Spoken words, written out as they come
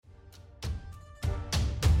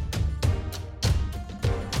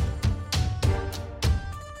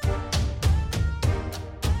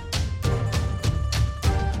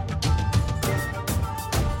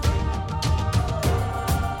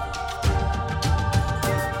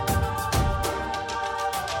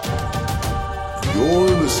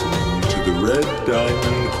Red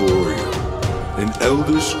Diamond Courier, an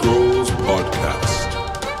Elder Scrolls podcast.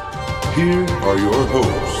 Here are your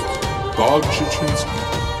hosts, Bob Chichinski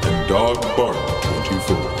and Dog Bark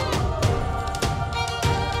 24.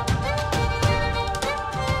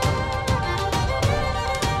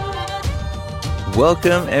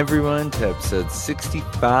 Welcome everyone to episode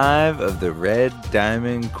 65 of the Red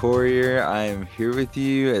Diamond Courier. I am here with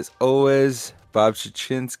you as always, Bob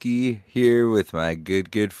Chichinski, here with my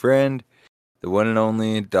good friend, the one and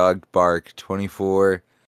only Dog Bark 24.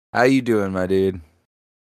 How you doing, my dude?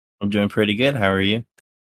 I'm doing pretty good. How are you?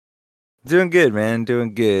 Doing good, man.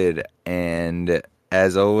 Doing good. And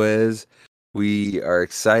as always, we are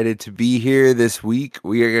excited to be here this week.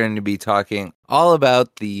 We are going to be talking all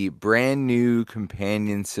about the brand new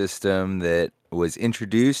companion system that was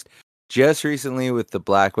introduced just recently with the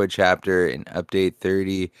Blackwood chapter in Update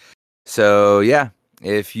 30. So, yeah,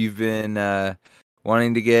 if you've been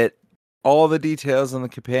wanting to get all the details on the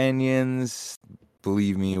companions,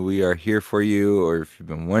 believe me, we are here for you. Or if you've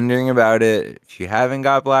been wondering about it, if you haven't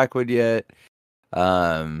got Blackwood yet,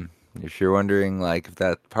 if you're wondering, like, if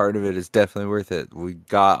that part of it is definitely worth it, we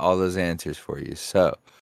got all those answers for you. So,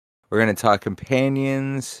 we're going to talk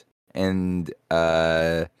companions, and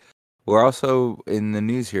we're also in the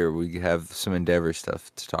news here. We have some Endeavor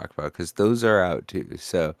stuff to talk about, because those are out too.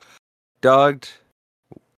 So, Dogged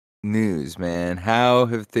news, man. How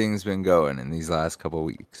have things been going in these last couple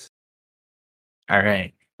weeks? All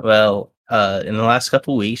right. Well, in the last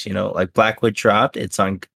couple weeks, like Blackwood dropped. It's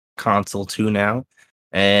on console 2 now.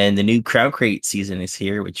 And the new Crown Crate season is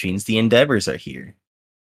here, which means the Endeavors are here.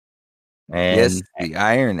 And yes, the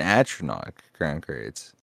Iron Atronach Crown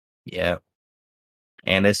Crates. Yeah.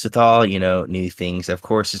 And as with all, new things, of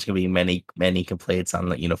course, there's going to be many complaints on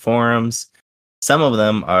the forums. Some of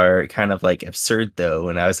them are kind of like absurd, though,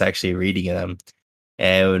 and I was actually reading them.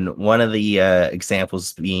 And one of the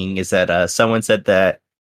examples being is that someone said that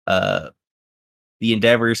the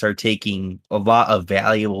Endeavors are taking a lot of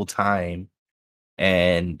valuable time,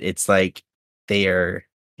 and it's not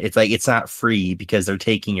free because they're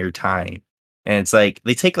taking your time. And it's like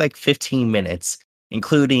they take like 15 minutes,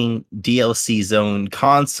 including DLC zone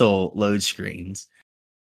console load screens.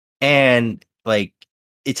 And like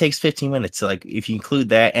it takes 15 minutes to, like, if you include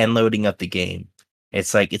that and loading up the game,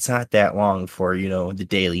 it's like it's not that long for the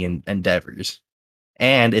daily endeavors.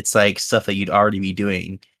 And it's like stuff that you'd already be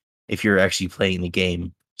doing if you're actually playing the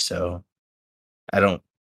game. So I don't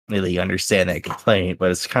really understand that complaint,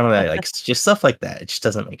 but it's kind of like just stuff like that. It just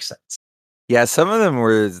doesn't make sense. Yeah, some of them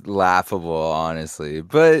were laughable, honestly.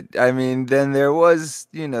 But, I mean, then there was,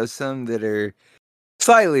 some that are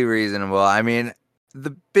slightly reasonable. I mean,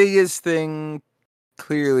 the biggest thing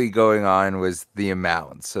clearly going on was the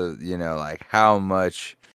amount. So, like, how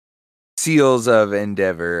much seals of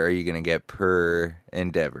Endeavor are you going to get per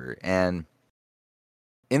Endeavor? And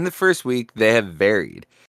in the first week, they have varied.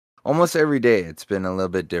 Almost every day, it's been a little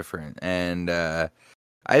bit different. And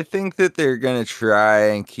I think that they're going to try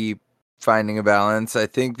and keep finding a balance. I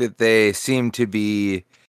think that they seem to be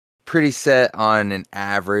pretty set on an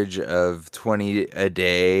average of 20 a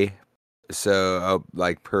day. So,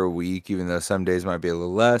 like, per week, even though some days might be a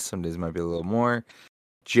little less, some days might be a little more.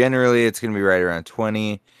 Generally, it's going to be right around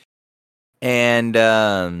 20. And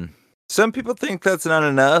some people think that's not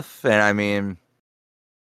enough. And I mean,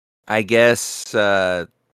 I guess I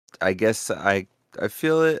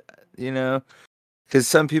feel it, because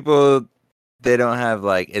some people, they don't have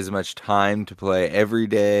like as much time to play every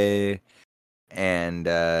day, and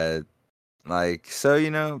so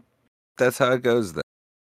that's how it goes. Then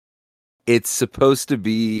it's supposed to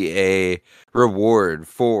be a reward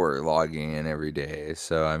for logging in every day.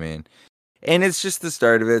 So I mean, and it's just the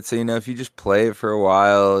start of it. So if you just play it for a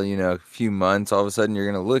while, a few months, all of a sudden you're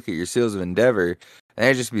gonna look at your Seals of Endeavor and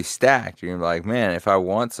they just be stacked. You're like, man, if I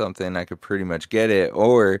want something, I could pretty much get it,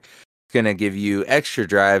 or gonna give you extra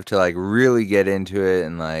drive to like really get into it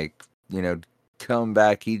and like come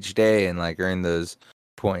back each day and like earn those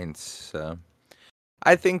points. So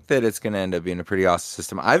I think that it's gonna end up being a pretty awesome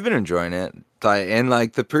system. I've been enjoying it, and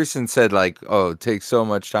like the person said, like, oh, it takes so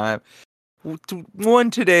much time. One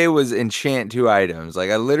today was enchant 2 items. Like,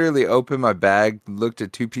 I literally opened my bag, looked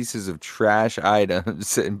at 2 pieces of trash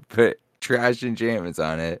items and put trash enchantments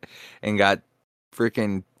on it, and got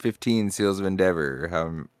freaking 15 Seals of Endeavor,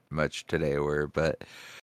 how much today were. But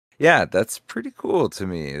yeah, that's pretty cool to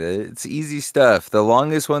me. It's easy stuff. The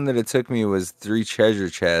longest one that it took me was 3 treasure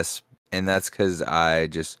chests, and that's because I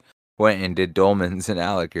just went and did Dolmen's and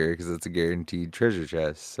Alik'r, because it's a guaranteed treasure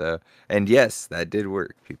chest. So, and yes, that did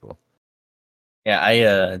work, people. Yeah,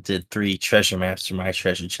 I did 3 treasure maps for my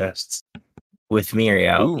treasure chests. with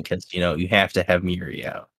Mirio Ooh, because you have to have Mirio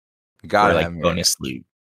you for gotta like have Miria bonus loot.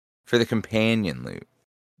 for the companion loot.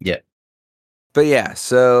 Yeah. But yeah,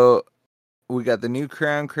 so we got the new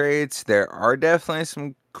crown crates. There are definitely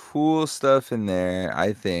some cool stuff in there,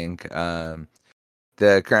 I think.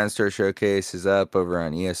 The Crown Store Showcase is up over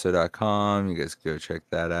on ESO.com. You guys go check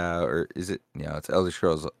that out. Or is it? It's Elder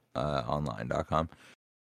Scrolls Online.com.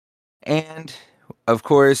 And of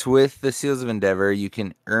course, with the Seals of Endeavor, you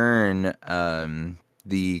can earn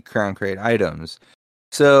the Crown Crate items.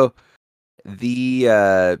 So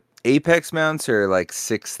the Apex mounts are like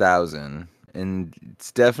 6,000, and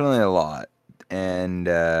it's definitely a lot. And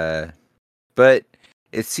but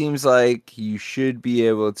it seems like you should be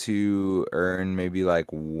able to earn maybe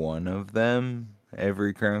like one of them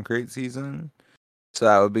every Crown Crate season. So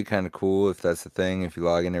that would be kind of cool if that's the thing, if you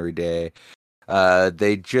log in every day.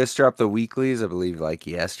 They just dropped the weeklies, I believe, like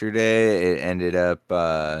yesterday. It ended up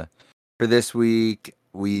for this week.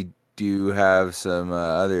 We do have some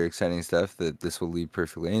other exciting stuff that this will lead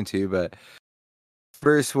perfectly into, but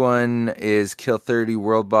first one is kill 30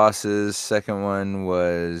 world bosses. Second one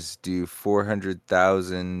was do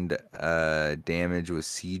 400,000 damage with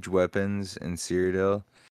siege weapons in Cyrodiil.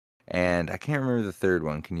 And I can't remember the third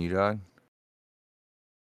one. Can you, dog?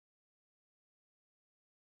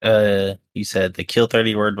 You said the kill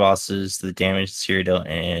 30 word bosses, the damage Cyrodiil,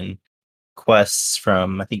 and quests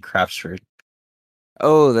from I think Crapsford.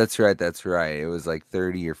 Oh, that's right. That's right. It was like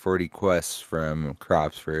 30 or 40 quests from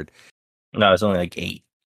Cropsford. No, it's only like 8.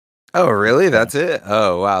 Oh, really? Yeah. That's it?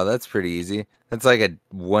 Oh, wow. That's pretty easy. That's like a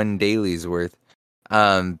one daily's worth.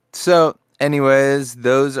 So anyways,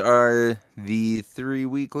 those are the 3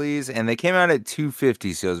 weeklies, and they came out at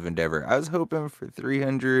 250 Seals of Endeavor. I was hoping for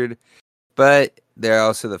 300, but they're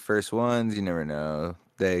also the first ones. You never know.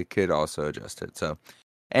 They could also adjust it. So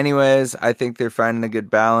anyways, I think they're finding a good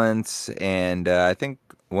balance, and I think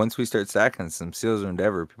once we start stacking some Seals of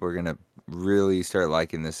Endeavor, people are gonna really start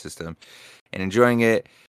liking this system and enjoying it.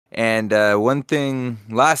 And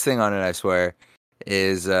last thing on it, I swear,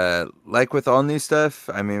 is like with all new stuff.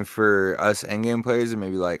 I mean, for us endgame players, it may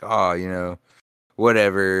be like, oh,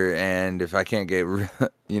 whatever. And if I can't get,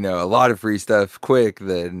 a lot of free stuff quick,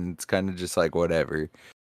 then it's kind of just like whatever.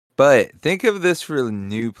 But think of this for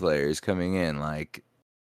new players coming in, like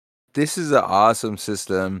this is an awesome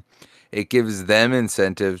system. It gives them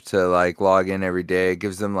incentive to like log in every day. It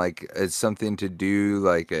gives them like it's something to do,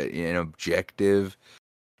 like an objective,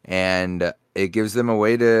 and it gives them a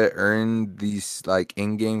way to earn these like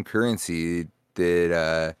in-game currency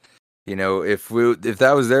that if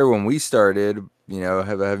that was there when we started,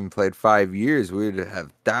 having played 5 years, we would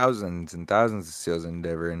have thousands and thousands of Seals of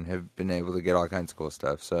Endeavor and have been able to get all kinds of cool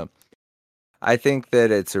stuff. So I think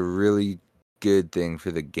that it's a really good thing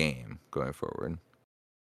for the game going forward.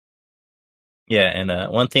 Yeah, and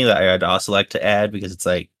one thing that I'd also like to add, because it's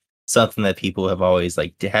like something that people have always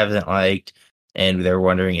haven't liked, and they're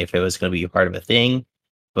wondering if it was going to be a part of a thing.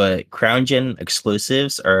 But Crown Gem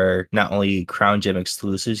exclusives are not only Crown Gem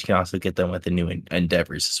exclusives, you can also get them with the new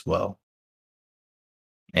endeavors as well.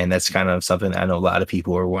 And that's kind of something that I know a lot of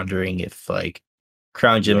people are wondering if like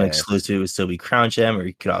Crown Gem Yes. exclusive would still be Crown Gem, or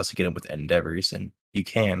you could also get them with endeavors, and you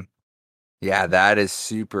can. Yeah, that is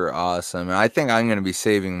super awesome. And I think I'm going to be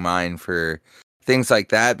saving mine for things like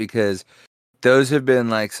that, because those have been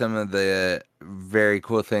like some of the very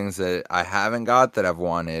cool things that I haven't got that I've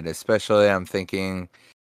wanted. Especially, I'm thinking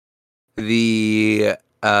the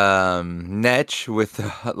Netch with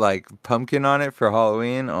the, like pumpkin on it for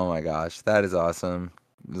Halloween. Oh my gosh, that is awesome.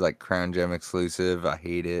 It's like Crown Gem exclusive. I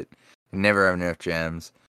hate it. Never have enough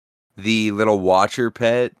gems. The little Watcher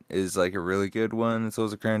pet is like a really good one. It's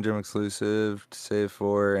also Crown Gem exclusive to save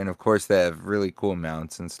for, and of course they have really cool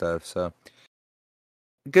mounts and stuff. So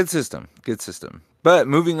good system, good system. But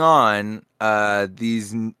moving on,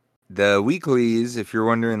 the weeklies. If you're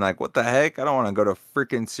wondering, like, what the heck, I don't want to go to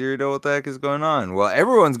freaking Cyrodiil. What the heck is going on? Well,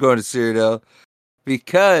 everyone's going to Cyrodiil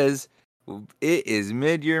because it is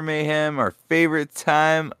Mid-Year Mayhem, our favorite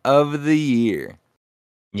time of the year.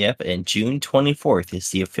 Yep, and June 24th is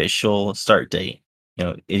the official start date.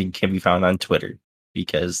 It can be found on Twitter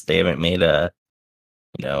because they haven't made a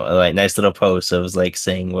like nice little post of like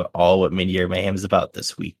saying what Mid-Year Mayhem is about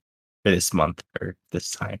this week or this month or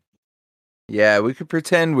this time. Yeah, we could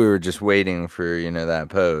pretend we were just waiting for, that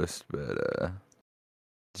post, but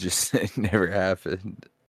just it never happened.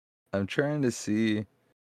 I'm trying to see.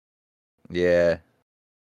 Yeah.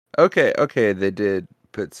 Okay, they did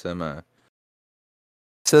put some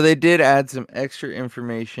so they did add some extra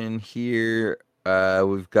information here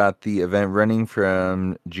We've got the event running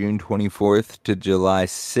from June 24th to July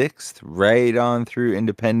 6th, right on through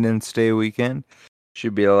Independence Day weekend.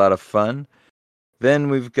 Should be a lot of fun. Then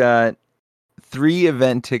we've got 3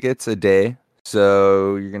 event tickets a day.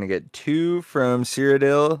 So you're going to get 2 from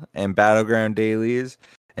Cyrodiil and Battleground dailies,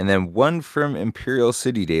 and then 1 from Imperial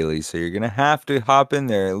City dailies. So you're going to have to hop in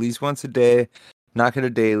there at least once a day, knock it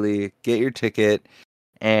a daily, get your ticket,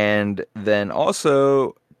 and then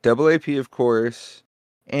also double AP, of course,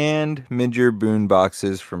 and mid-year boon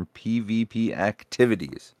boxes from PvP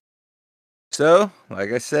activities. So,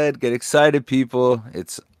 like I said, get excited, people.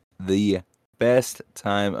 It's the best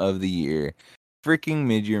time of the year. Freaking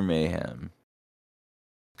mid-year mayhem.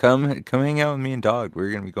 Come hang out with me and Dog.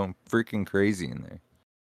 We're gonna be going freaking crazy in there.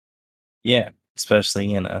 Yeah,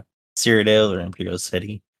 especially in Cyrodiil or Imperial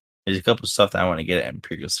City. There's a couple stuff that I want to get at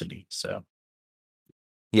Imperial City. So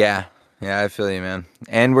Yeah, I feel you, man.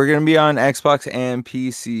 And we're gonna be on Xbox and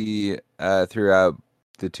PC throughout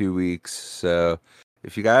the 2 weeks. So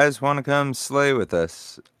if you guys want to come slay with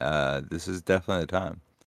us, this is definitely the time.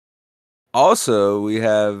 Also, we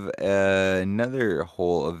have another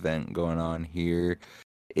whole event going on here.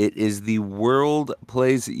 It is the World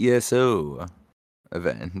Plays ESO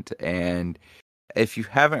event, and if you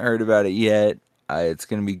haven't heard about it yet, it's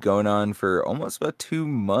going to be going on for almost about 2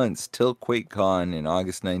 months till QuakeCon in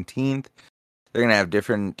August 19th. They're going to have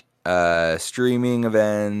different streaming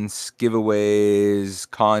events, giveaways,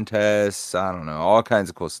 contests, I don't know, all kinds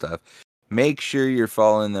of cool stuff. Make sure you're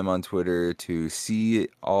following them on Twitter to see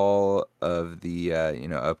all of the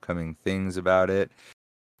upcoming things about it.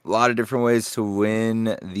 A lot of different ways to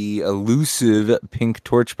win the elusive pink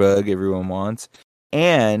torch bug everyone wants,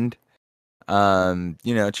 and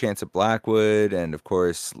chance at Blackwood, and of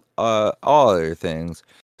course all other things.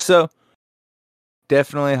 So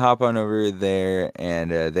definitely hop on over there, and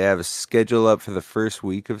they have a schedule up for the first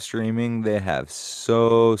week of streaming. They have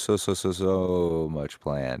so much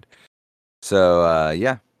planned. So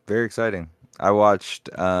yeah, very exciting. I watched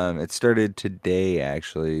it started today,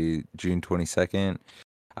 actually, June 22nd.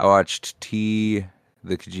 I watched the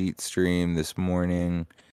Khajiit stream this morning,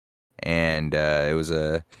 and it was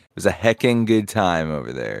a hecking good time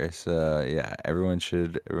over there. So yeah, everyone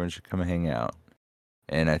should come hang out.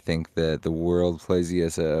 And I think that the World Plays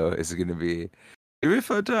ESO is gonna be a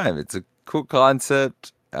fun time. It's a cool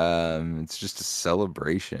concept. It's just a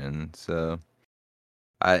celebration, so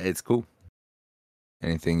it's cool.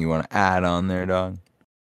 Anything you want to add on there, Dog?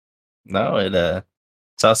 no,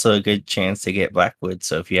 it's also a good chance to get Blackwood.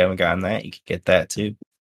 So if you haven't gotten that, you can get that too.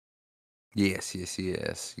 Yes. You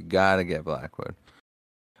gotta get Blackwood.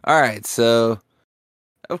 All right, so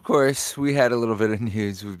of course we had a little bit of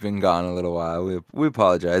news. We've been gone a little while. We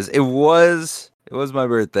apologize. It was my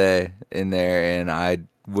birthday in there, and I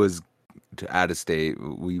was out of state.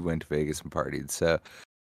 We went to Vegas and partied, so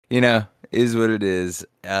is what it is.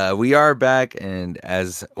 We are back, and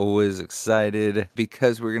as always, excited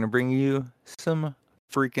because we're gonna bring you some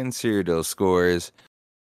freaking Cyrodiil scores.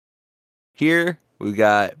 Here we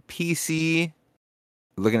got PC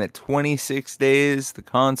looking at 26 days, the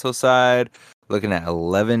console side looking at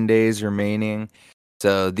 11 days remaining.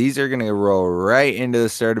 So these are going to roll right into the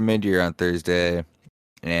start of mid-year on Thursday,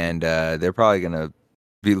 and they're probably going to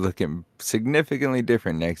be looking significantly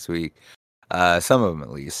different next week, some of them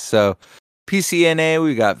at least. So PCNA,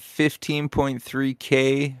 we got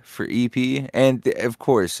 15.3K for EP, and of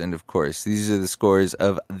course, these are the scores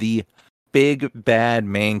of the big bad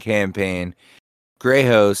main campaign,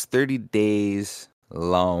 Greyhost, 30 days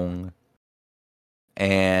long.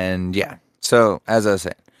 And yeah, so as I was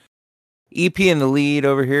saying, EP in the lead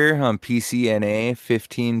over here on PCNA,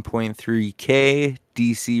 15.3K,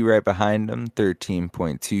 DC right behind them,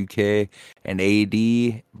 13.2K, and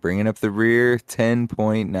AD bringing up the rear,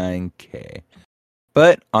 10.9K.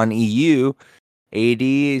 But on EU,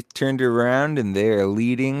 AD turned around and they're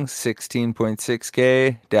leading,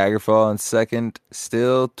 16.6K, Daggerfall in second,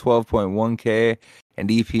 still 12.1K, and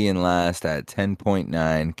EP in last at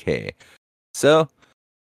 10.9K. So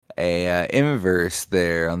a inverse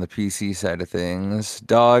there on the PC side of things.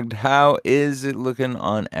 Dogged, how is it looking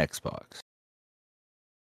on Xbox?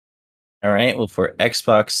 All right. Well, for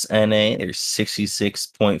Xbox NA, there's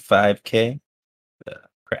 66.5K.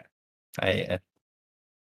 Crap. All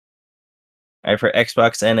right, for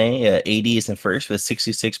Xbox NA, AD is in first with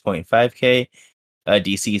 66.5K.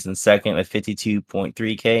 DC is in second with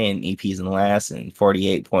 52.3K, and EP is in last and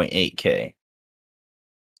 48.8K.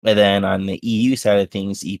 And then on the EU side of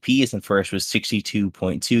things, EP is in first with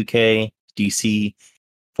 62.2K, DC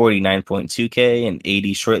 49.2K, and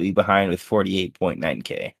AD shortly behind with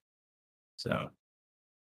 48.9K. So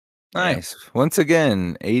Nice. Once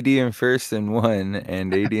again, AD in first in one,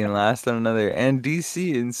 and AD in last on another, and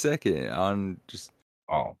DC in second on just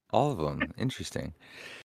Oh, all of them. Interesting.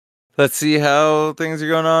 Let's see how things are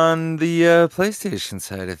going on the PlayStation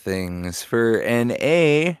side of things. For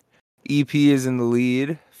NA, EP is in the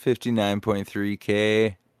lead,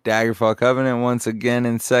 59.3K. Daggerfall Covenant once again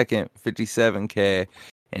in second, 57K.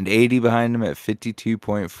 And 80 behind him at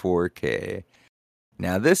 52.4K.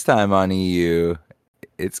 Now this time on EU,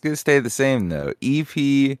 it's going to stay the same though. EP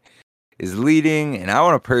is leading, and I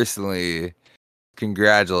want to personally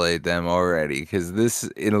congratulate them already because this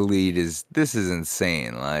elite is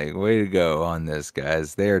insane. Like, way to go on this,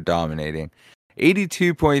 guys. They are dominating.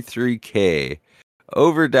 82.3K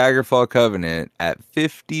over Daggerfall Covenant at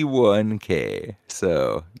 51K.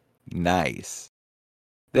 So nice.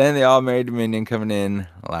 Then the All Married Dominion coming in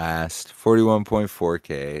last,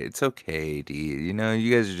 41.4K. It's okay, D. You know,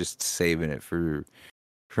 you guys are just saving it for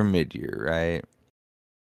mid-year, right?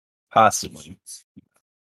 possibly.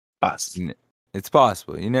 It's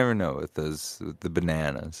possible. You never know with the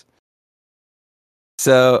bananas.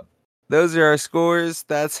 So those are our scores.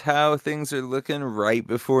 That's how things are looking right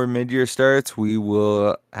before mid-year starts. We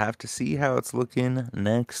will have to see how it's looking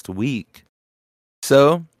next week.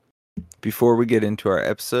 So before we get into our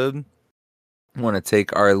episode, I want to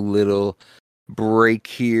take our little break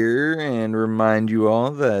here and remind you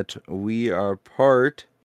all that we are part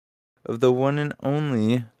of the one and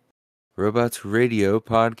only Robots Radio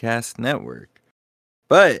Podcast Network.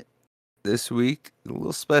 But this week, a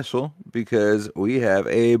little special because we have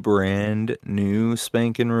a brand new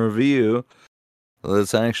spanking review. Well,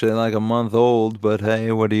 it's actually like a month old, but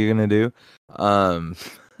hey, what are you gonna do?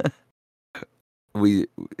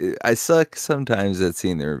 I suck sometimes at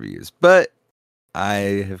seeing the reviews, but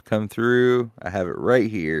I have come through. I have it right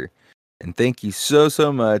here, and thank you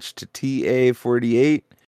so much to TA48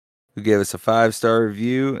 who gave us a 5-star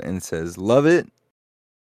review and says love it.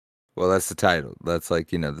 Well, that's the title. That's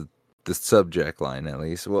like, you know, the subject line at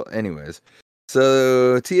least. Well, anyways.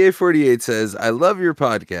 So TA48 says, I love your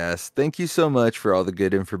podcast. Thank you so much for all the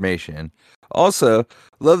good information. Also,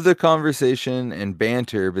 love the conversation and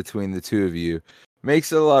banter between the two of you.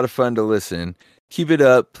 Makes it a lot of fun to listen. Keep it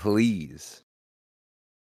up, please.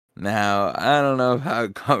 Now, I don't know how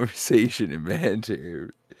conversation and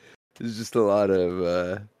banter. There's just a lot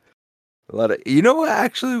of you know what,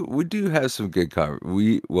 actually we do have some good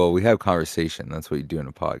we have conversation. That's what you do in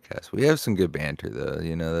a podcast. We have some good banter though,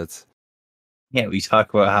 you know. That's we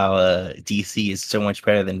talk about how DC is so much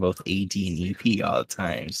better than both AD and EP all the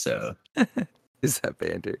time. So is that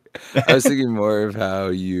banter? I was thinking more of how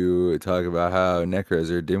you talk about how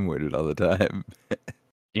necros are dim-witted all the time.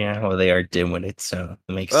 Yeah, well, they are dim-witted, so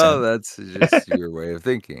it makes well, sense. That's just your way of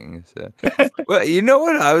thinking. So, well, you know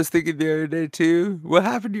what I was thinking the other day too? What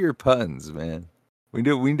happened to your puns, man? We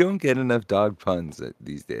don't get enough dog puns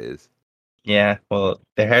these days. Yeah, well,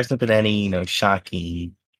 there hasn't been any,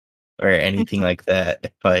 shocking or anything like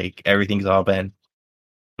that. Like, everything's all been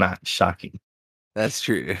not shocking. That's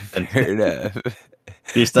true. Fair enough.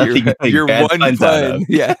 There's nothing your one puns out of.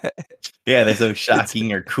 Yeah. Yeah, there's no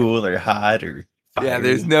shocking or cool or hot or fiery. Yeah,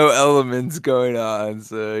 there's no elements going on,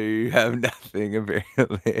 so you have nothing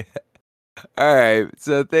apparently. All right,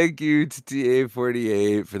 so thank you to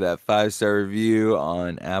TA48 for that 5-star review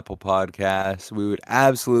on Apple Podcasts. We would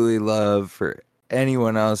absolutely love for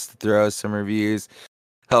anyone else to throw us some reviews,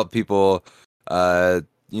 help people.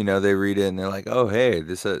 They read it and they're like, "Oh, hey,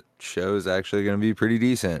 this show is actually going to be pretty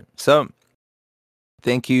decent." So,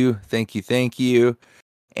 thank you,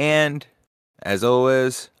 and as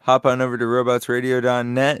always, hop on over to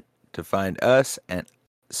robotsradio.net to find us and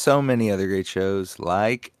so many other great shows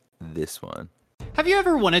like this one. Have you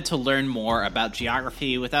ever wanted to learn more about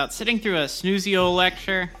geography without sitting through a snoozio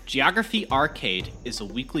lecture? Geography Arcade is a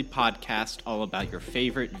weekly podcast all about your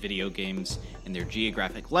favorite video games and their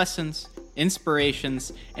geographic lessons,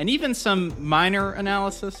 inspirations, and even some minor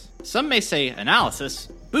analysis. Some may say analysis,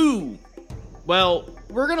 boo! Well,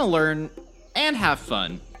 we're gonna learn and have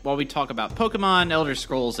fun while we talk about Pokemon, Elder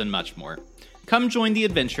Scrolls, and much more. Come join the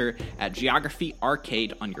adventure at Geography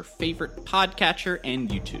Arcade on your favorite podcatcher and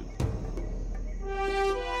YouTube.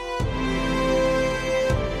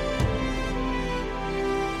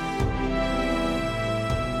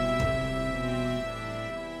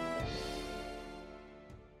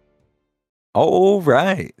 All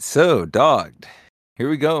right, so Dogged, here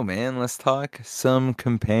we go, man. Let's talk some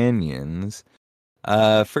companions.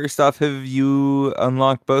 First off, have you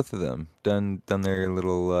unlocked both of them? Done their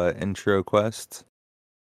little intro quests?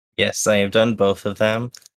 Yes, I have done both of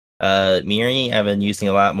them. Miri, I've been using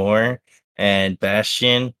a lot more, and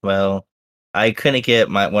Bastion, well, I couldn't get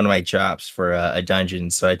one of my jobs for a dungeon,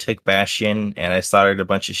 so I took Bastion and I slaughtered a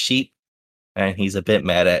bunch of sheep, and he's a bit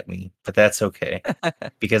mad at me, but that's okay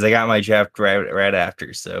because I got my job right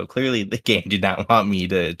after. So clearly, the game did not want me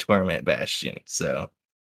to torment Bastion. So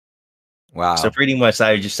Wow. pretty much,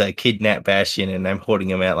 I just kidnap Bastion, and I'm holding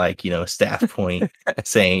him at staff point,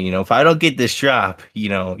 saying, if I don't get this drop,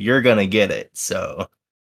 you're gonna get it. So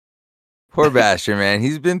Poor Bastion, man.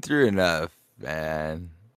 He's been through enough, man.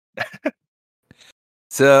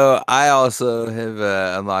 So I also have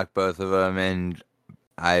unlocked both of them, and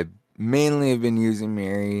I mainly have been using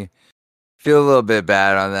Miri. Feel a little bit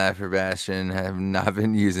bad on that for Bastion. I have not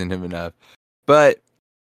been using him enough. But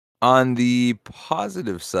on the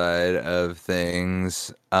positive side of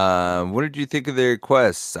things, what did you think of their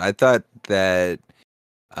quests? I thought that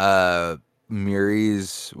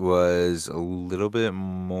Miri's was a little bit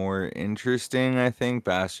more interesting. I think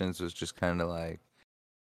Bastion's was just kind of like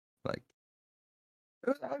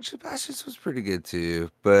actually Bastion's was pretty good too,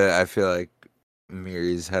 but I feel like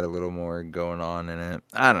Miri's had a little more going on in it.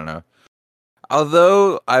 I don't know.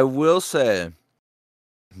 Although I will say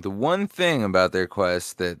the one thing about their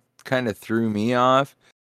quest that kind of threw me off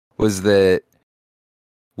was that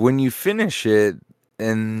when you finish it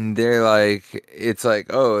and they're like, it's like,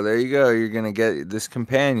 oh, there you go, you're gonna get this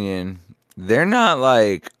companion. They're not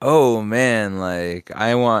like, oh man, like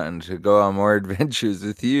I want to go on more adventures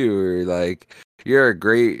with you, or like you're a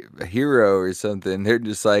great hero or something. They're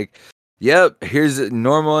just like, yep, here's a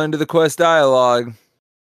normal end of the quest dialogue.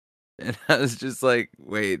 And I was just like,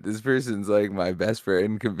 wait, this person's like my best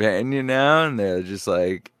friend companion now? And they're just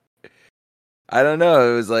like, I don't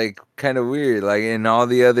know. It was like kind of weird. Like in all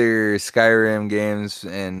the other Skyrim games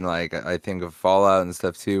and like I think of Fallout and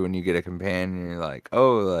stuff too, when you get a companion, you're like,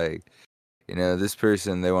 oh, like, this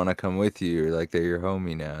person, they want to come with you, or like they're your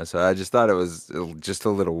homie now. So I just thought it was just a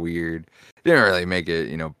little weird. Didn't really make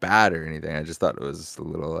it, bad or anything. I just thought it was a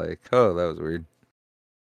little like, oh, that was weird.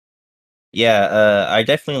 yeah, I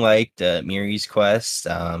definitely liked Miri's quest.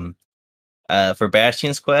 For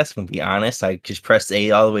Bastion's quest, to be honest, I just pressed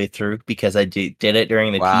A all the way through because I did it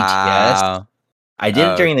during the PTS. Wow. I did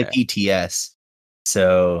it during the Okay. PTS,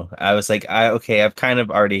 so I was like, I've kind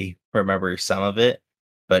of already remember some of it,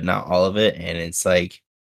 but not all of it, and it's like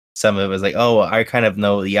some of it was like, oh, well, I kind of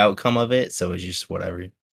know the outcome of it, so it's just whatever.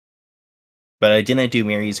 But I didn't do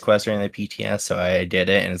Miri's quest during the PTS, so I did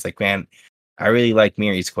it, and it's like, man, I really like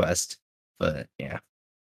Miri's quest, but yeah.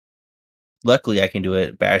 Luckily, I can do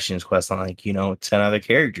it Bastion's quest on 10 other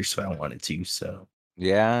characters if I wanted to. So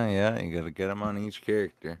Yeah, you gotta get them on each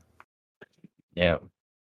character. yeah,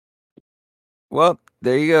 Well,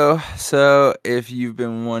 there you go. So if you've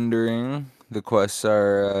been wondering, the quests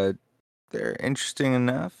are they're interesting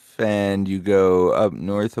enough, and you go up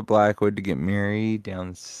north of Blackwood to get Miri,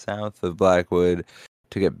 down south of Blackwood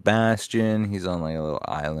to get Bastion. He's on like a little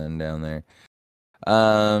island down there.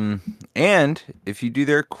 And if you do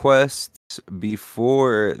their quests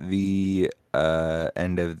before the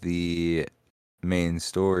end of the main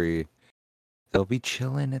story, they'll be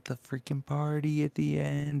chilling at the freaking party at the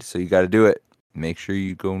end. So you got to do it. Make sure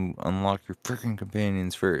you go and unlock your freaking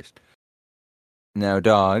companions first. Now,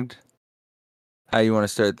 Dogged, how you want to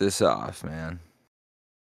start this off, man?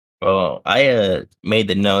 well, I made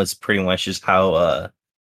the notes pretty much just how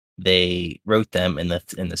they wrote them in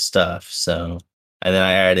the stuff. So and then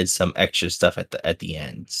I added some extra stuff at the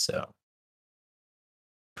end. So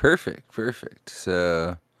Perfect.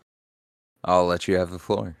 So I'll let you have the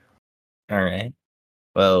floor. all right.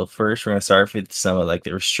 Well, first we're gonna start with some of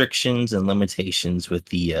the restrictions and limitations with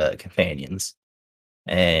the companions.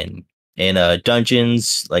 And in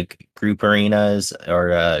dungeons, like group arenas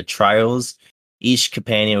or trials, each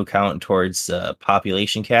companion will count towards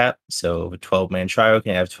population cap. So a 12-man trial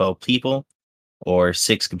can have 12 people, or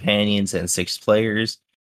 6 companions and 6 players.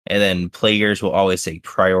 And then players will always take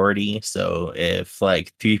priority. So if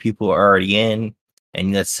 3 people are already in,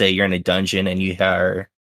 and let's say you're in a dungeon and you are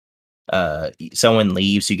someone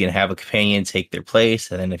leaves, you can have a companion take their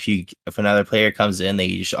place, and then if another player comes in,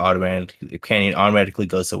 the companion automatically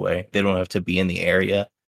goes away. They don't have to be in the area.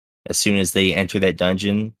 As soon as they enter that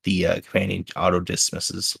dungeon, the companion auto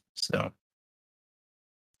dismisses. So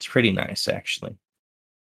it's pretty nice, actually.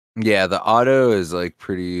 Yeah, the auto is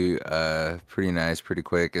pretty nice, pretty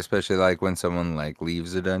quick, especially when someone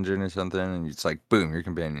leaves a dungeon or something, and it's like boom, your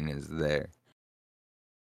companion is there.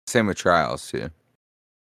 Same with trials too.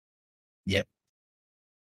 Yep.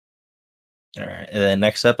 All right. And then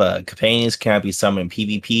next up, companions cannot be summoned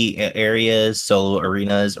in PvP areas, solo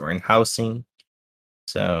arenas, or in housing.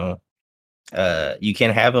 So you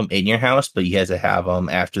can have them in your house, but you have to have them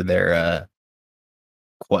after they're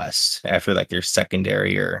quest after like their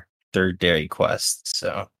secondary or third-day quest.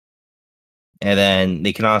 So, and then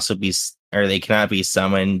they can also they cannot be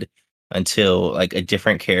summoned until like a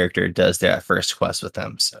different character does that first quest with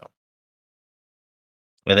them. So,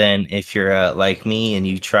 but then if you're like me and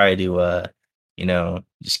you try to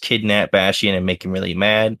just kidnap Bastion and make him really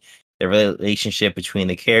mad, the relationship between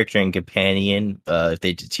the character and companion, if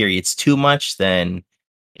they deteriorates too much, then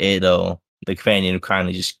the companion will kind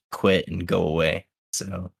of just quit and go away.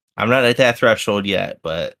 So I'm not at that threshold yet,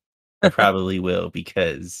 but I probably will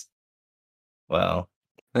because, well,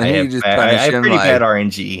 Then you just punish I have him pretty bad like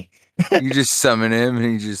RNG. you just summon him and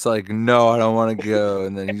he's just like, no, I don't want to go.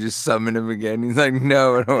 And then you just summon him again. He's like,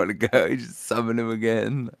 no, I don't want to go. You just summon him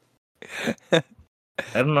again. I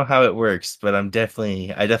don't know how it works, but I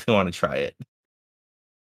definitely want to try it.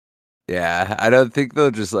 Yeah, I don't think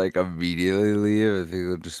they'll just like immediately leave. I think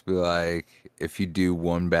they'll just be like, if you do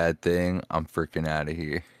one bad thing, I'm freaking out of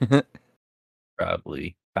here.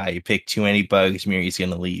 Probably. You pick too many bugs, Miri's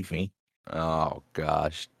gonna leave me. Oh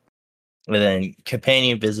gosh. And then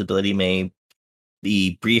companion visibility may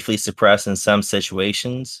be briefly suppressed in some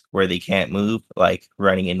situations where they can't move, like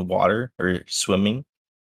running in water or swimming.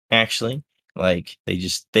 Actually, like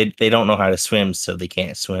they don't know how to swim, so they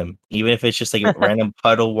can't swim, even if it's just like a random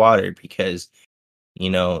puddle of water, because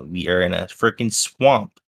we are in a freaking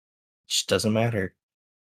swamp. It just doesn't matter.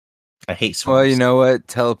 I hate swamps. Well, you know what?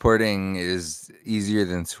 Teleporting is easier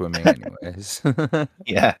than swimming, anyways.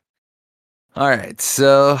 Yeah. All right,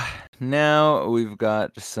 so now we've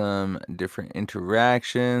got some different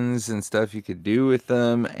interactions and stuff you could do with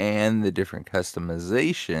them and the different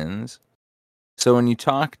customizations. So when you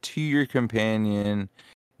talk to your companion,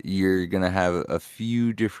 you're going to have a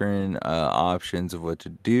few different options of what to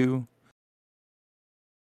do.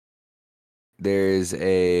 There's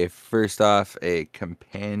first off, a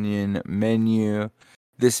companion menu.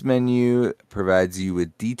 This menu provides you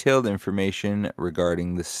with detailed information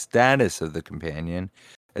regarding the status of the companion,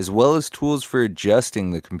 as well as tools for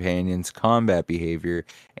adjusting the companion's combat behavior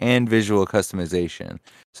and visual customization.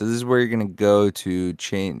 So this is where you're going to go to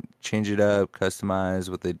change it up, customize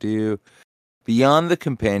what they do. Beyond the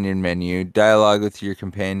companion menu, dialogue with your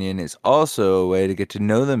companion is also a way to get to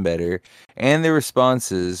know them better, and their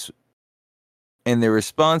responses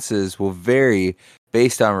will vary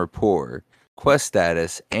based on rapport, quest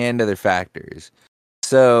status, and other factors.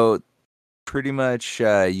 So pretty much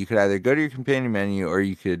you could either go to your companion menu or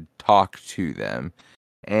you could talk to them.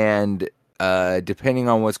 And depending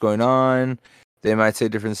on what's going on, they might say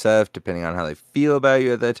different stuff. Depending on how they feel about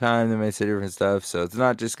you at that time, they might say different stuff. So it's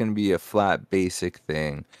not just going to be a flat basic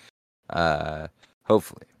thing,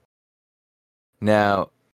 hopefully. Now,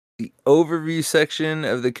 the overview section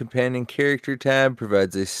of the companion character tab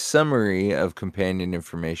provides a summary of companion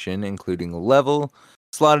information, including level,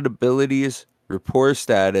 slotted abilities, rapport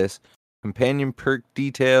status, companion perk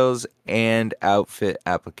details, and outfit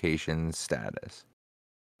application status.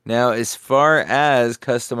 Now, as far as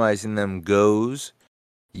customizing them goes,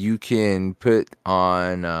 you can put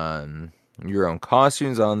on your own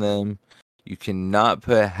costumes on them. You cannot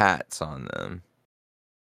put hats on them.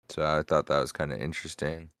 So I thought that was kind of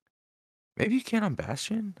interesting. Maybe you can on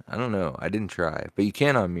Bastion? I don't know. I didn't try. But you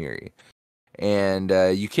can on Miri. And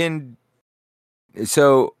you can...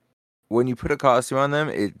 So when you put a costume on them,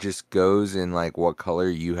 it just goes in like what color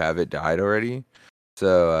you have it dyed already.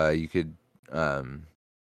 So you could,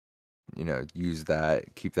 use that.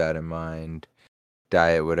 Keep that in mind.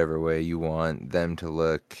 Dye it whatever way you want them to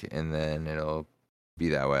look. And then it'll be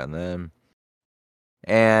that way on them.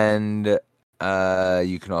 And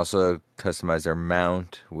you can also customize their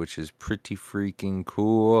mount, which is pretty freaking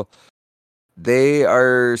cool. They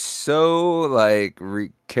are so like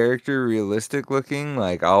character realistic looking.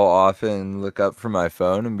 Like I'll often look up from my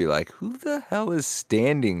phone and be like, "Who the hell is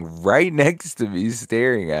standing right next to me,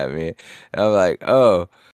 staring at me?" And I'm like, "Oh,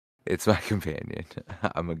 it's my companion."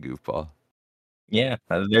 I'm a goofball. Yeah,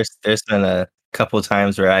 there's been a couple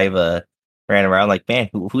times where I've ran around like, man,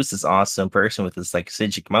 who's this awesome person with this like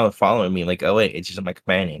Sijic mouth following me? Like, oh wait, it's just my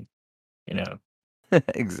companion.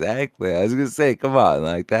 Exactly. I was gonna say, come on,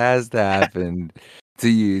 like that has to happen to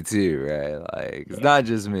you too, right? Like it's not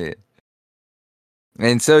just me.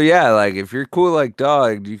 And so yeah, like if you're cool like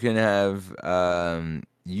Dog, you can have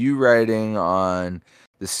you riding on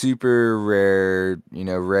the super rare,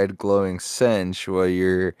 red glowing cinch while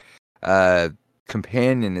your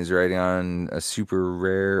companion is riding on a super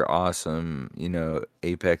rare, awesome,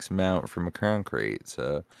 Apex mount from a Crown Crate.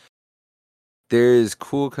 So there's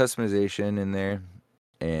cool customization in there,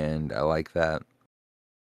 and I like that.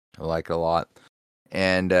 I like it a lot.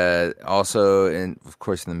 And also, of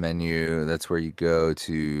course, in the menu, that's where you go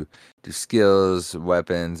to do skills,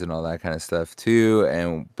 weapons, and all that kind of stuff too.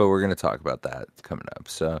 But we're gonna talk about that coming up.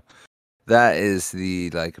 So that is the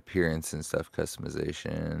like appearance and stuff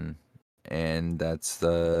customization, and that's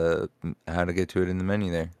the how to get to it in the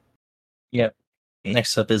menu there. Yep.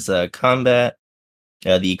 Next up is combat.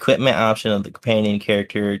 The equipment option of the companion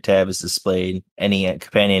character tab is displayed. Any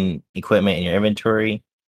companion equipment in your inventory.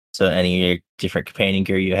 So any of your different companion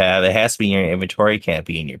gear you have, it has to be in your inventory. Can't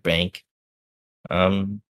be in your bank.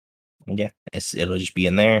 Yeah, it'll just be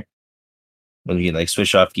in there. When you like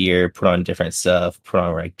switch off gear, put on different stuff, put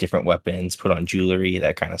on like different weapons, put on jewelry,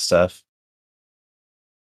 that kind of stuff.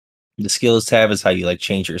 The skills tab is how you like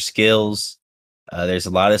change your skills. There's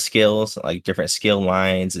a lot of skills, like different skill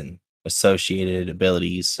lines and associated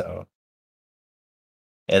abilities. So,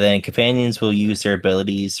 and then companions will use their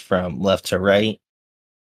abilities from left to right.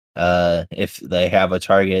 If they have a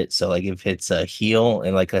target, so like if it's a heal,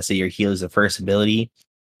 and like let's say your heal is the first ability,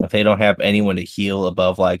 if they don't have anyone to heal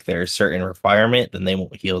above like their certain requirement, then they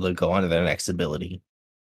won't heal to go on to their next ability.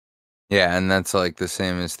 Yeah, and that's like the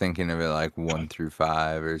same as thinking of it like 1 through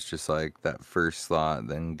 5, or it's just like that first slot,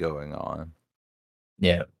 then going on.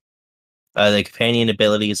 Yeah. The companion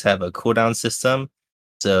abilities have a cooldown system,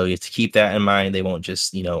 so you have to keep that in mind. They won't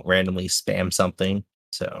just randomly spam something.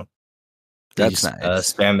 So they That's just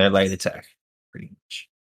nice. spam their light attack, pretty much.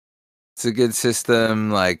 It's a good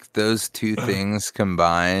system. Like those two things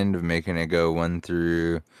combined, making it go 1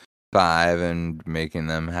 through 5 and making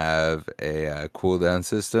them have a cooldown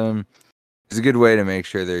system, is a good way to make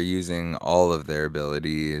sure they're using all of their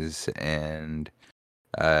abilities and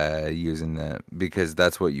using that, because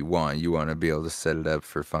that's what you want. You want to be able to set it up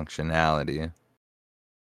for functionality.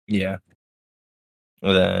 Yeah.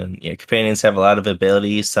 Well, then, companions have a lot of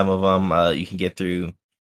abilities. Some of them you can get through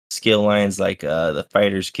skill lines like the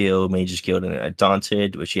Fighter's Guild, Mage's Guild, and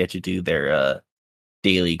Daunted, which you have to do their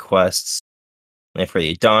daily quests. And for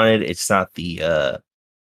the Daunted, it's not the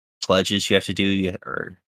pledges you have to do,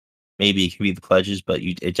 or maybe it can be the pledges, but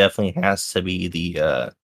it definitely has to be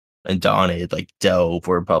the Undaunted, like Delve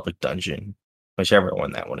or Public Dungeon, whichever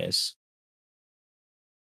one that one is.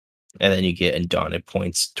 And then you get Undaunted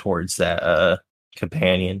points towards that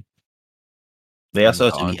companion. They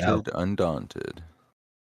also have to be out. Undaunted.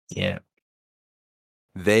 Yeah,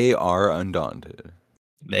 They are undaunted.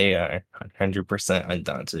 they are 100%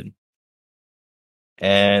 undaunted.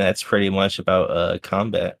 And that's pretty much about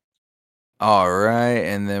combat. All right,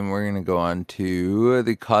 and then we're gonna go on to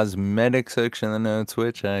the cosmetic section of the notes,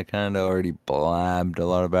 which I kind of already blabbed a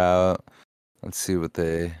lot about. Let's see what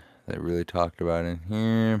they really talked about in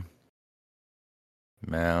here.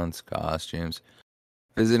 Mounts, costumes.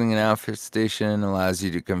 Visiting an outfit station allows you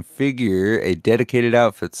to configure a dedicated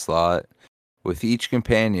outfit slot, with each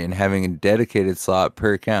companion having a dedicated slot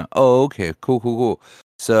per account. Oh, okay, cool.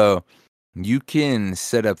 So you can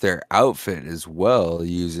set up their outfit as well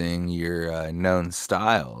using your known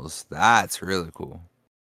styles. That's really cool.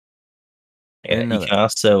 Yeah, you can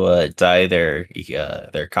also dye their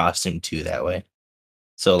costume too that way.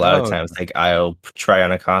 So a lot of times, like I'll try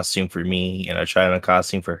on a costume for me, and I'll try on a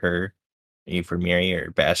costume for her, for Miri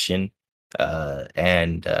or Bastion,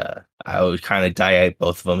 and I would kind of dye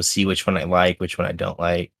both of them, see which one I like, which one I don't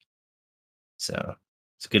like. So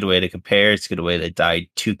it's a good way to compare. It's a good way to dye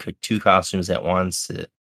two costumes at once to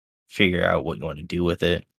figure out what you want to do with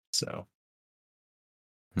it. So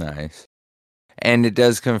nice. And it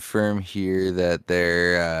does confirm here that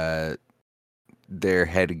their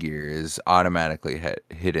headgear is automatically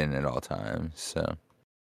hidden at all times. So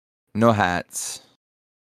no hats.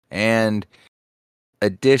 And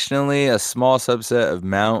additionally, a small subset of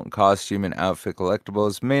mount, costume, and outfit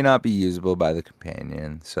collectibles may not be usable by the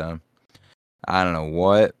companion. So I don't know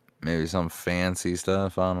what. Maybe some fancy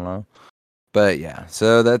stuff. I don't know. But yeah,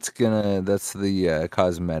 so that's the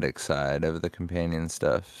cosmetic side of the companion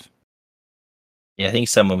stuff. yeah, I think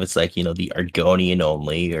some of it's like the Argonian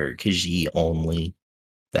only or Khajiit only,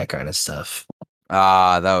 that kind of stuff.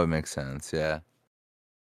 That would make sense. Yeah.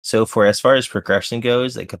 So for as far as progression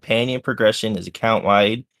goes, the companion progression is account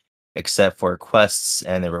wide, except for quests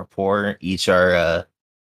and the report. Each are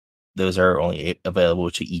those are only available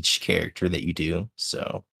to each character that you do.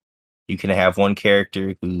 So you can have one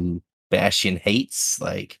character who Bastion hates,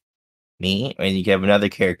 like me, and you can have another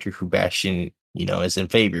character who Bastion, is in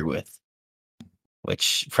favor with,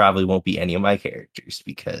 which probably won't be any of my characters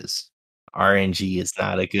because RNG is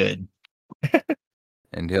not a good.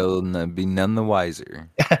 And he'll be none the wiser.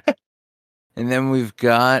 And then we've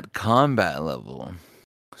got combat level.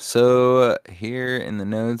 So here in the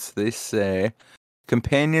notes, they say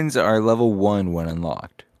Companions are level 1 when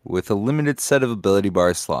unlocked, with a limited set of ability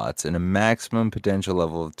bar slots and a maximum potential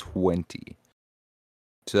level of 20.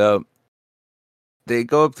 So, they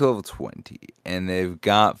go up to level 20, and they've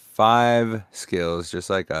got 5 skills, just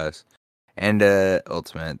like us, and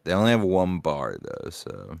ultimate. They only have 1 bar, though,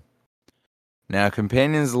 so... Now,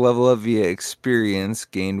 companions level up via experience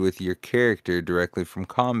gained with your character directly from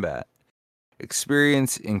combat.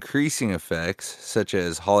 Experience increasing effects, such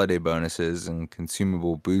as holiday bonuses and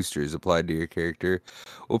consumable boosters applied to your character,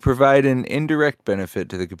 will provide an indirect benefit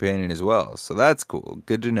to the companion as well. So that's cool.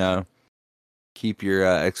 Good to know. Keep your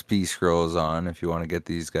XP scrolls on if you want to get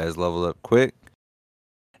these guys leveled up quick.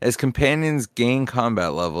 As companions gain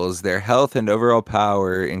combat levels, their health and overall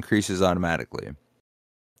power increases automatically.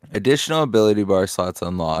 Additional ability bar slots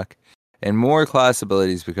unlock, and more class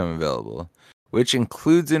abilities become available, which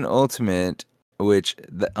includes an ultimate, which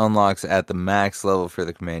unlocks at the max level for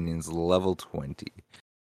the companions, level 20.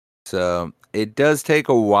 So it does take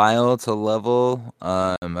a while to level.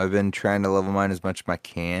 I've been trying to level mine as much as I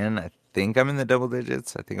can. I think I'm in the double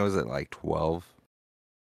digits. I think I was at like 12.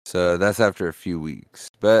 So that's after a few weeks,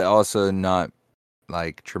 but also not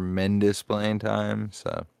like tremendous playing time.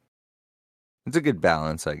 So it's a good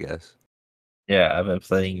balance, I guess. Yeah, I've been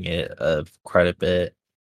playing it quite a bit,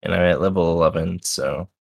 and I'm at level 11, so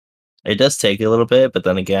it does take a little bit, but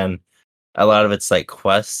then again, a lot of it's like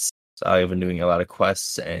quests. So I've been doing a lot of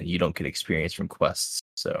quests, and you don't get experience from quests,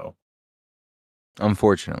 so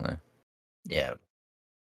Unfortunately. yeah.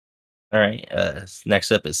 All right,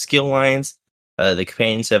 next up is skill lines. The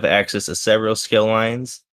companions have access to several skill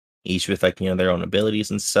lines, each with like their own abilities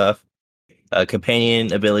and stuff.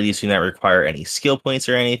 Companion abilities do not require any skill points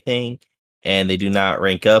or anything, and they do not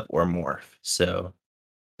rank up or morph. So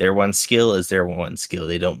their one skill is their one skill.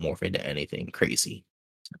 They don't morph into anything crazy.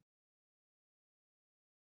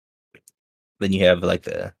 Then you have like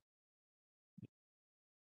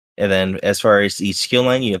and then as far as each skill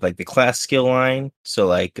line, you have like the class skill line. So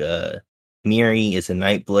like Miri is a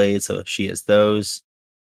Nightblade, so she has those.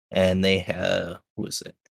 And they have, who is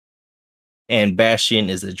it? And Bastion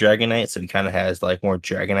is a Dragonite, so he kind of has like more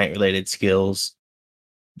Dragonite related skills.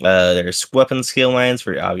 There's weapon skill lines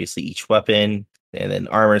for obviously each weapon, and then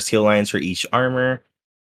armor skill lines for each armor.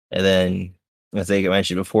 And then, as I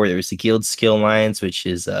mentioned before, there's the guild skill lines, which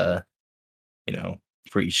is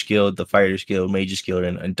for each guild, the Fighter's Guild, Mage's Guild,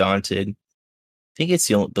 and Undaunted. I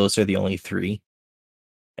think those are the only 3.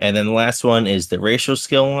 And then the last one is the racial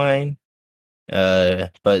skill line.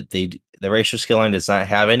 But the racial skill line does not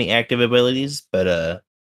have any active abilities, but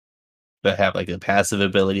have like a passive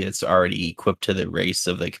ability that's already equipped to the race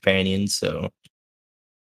of the companion. So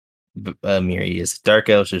Miri is Dark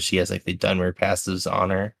Elf, so she has like the Dunmer passives on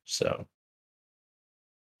her. So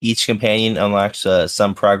each companion unlocks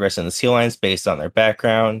some progress in the skill lines based on their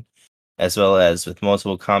background, as well as with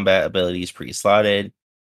multiple combat abilities pre-slotted.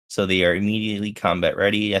 So they are immediately combat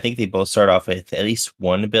ready. I think they both start off with at least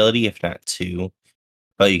 1 ability, if not 2,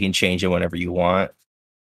 but you can change it whenever you want.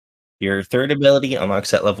 Your 3rd ability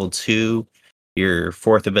unlocks at level 2, your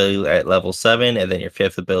 4th ability at level 7, and then your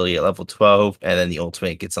 5th ability at level 12, and then the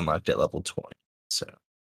ultimate gets unlocked at level 20. So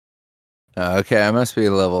Okay, I must be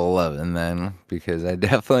level 11 then, because I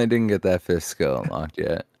definitely didn't get that 5th skill unlocked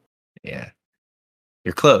yet. yeah,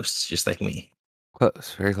 you're close, just like me.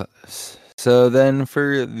 Close, very close. So then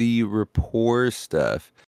for the rapport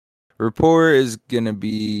stuff, rapport is going to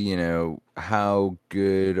be, how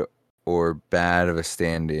good or bad of a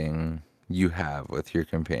standing you have with your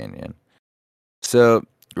companion. So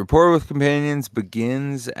rapport with companions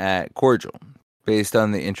begins at cordial, based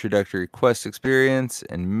on the introductory quest experience,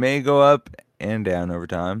 and may go up and down over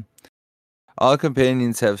time. All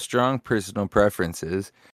companions have strong personal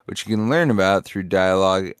preferences, which you can learn about through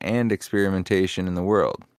dialogue and experimentation in the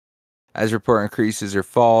world. As rapport increases or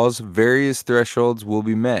falls, various thresholds will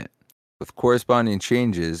be met, with corresponding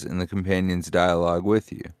changes in the companion's dialogue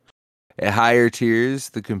with you. At higher tiers,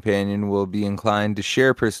 the companion will be inclined to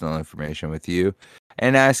share personal information with you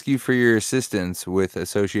and ask you for your assistance with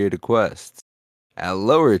associated quests. At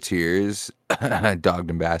lower tiers, Dogged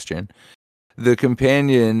and Bastion, the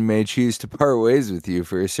companion may choose to part ways with you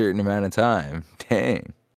for a certain amount of time.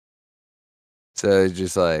 Dang. So it's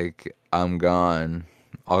just like, I'm gone.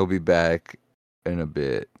 I'll be back in a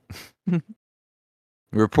bit.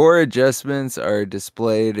 Rapport adjustments are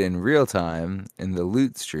displayed in real time in the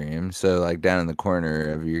loot stream. So like down in the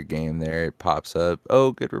corner of your game there, it pops up,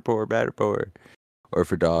 oh, good rapport, bad rapport. Or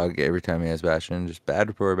for Dog, every time he has Bastion, just bad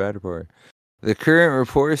rapport, bad rapport. The current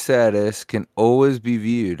rapport status can always be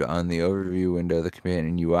viewed on the overview window of the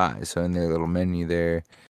companion UI. So in their little menu there,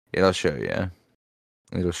 it'll show you.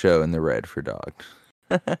 It'll show in the red for Dog.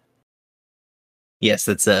 Yes,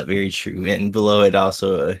 that's very true. And below it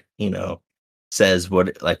also, says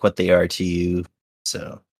what they are to you.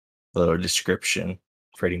 So a little description,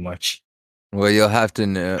 pretty much. Well, you'll have to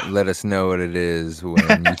let us know what it is when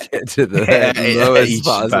you get to the lowest Each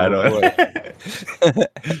possible battle. point.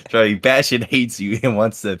 So Bastion hates you and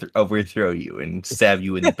wants to overthrow you and stab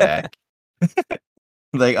you in the back.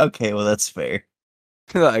 Like, okay, well, that's fair.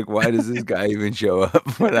 Like, why does this guy even show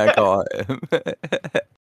up when I call him?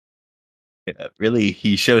 Yeah, really,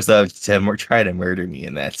 he shows up to try to murder me,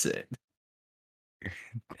 and that's it.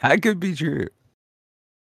 That could be true.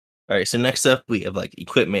 All right, so next up, we have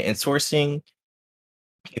equipment and sourcing.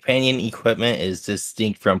 Companion equipment is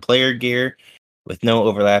distinct from player gear with no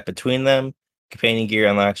overlap between them. Companion gear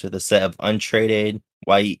unlocks with a set of untraded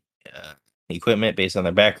white equipment based on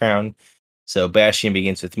their background. So Bastion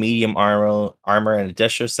begins with medium armor and a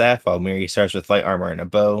destro staff, while Miri starts with light armor and a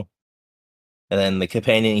bow. And then the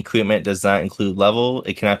companion equipment does not include level.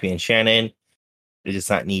 It cannot be enchanted. It does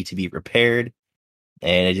not need to be repaired.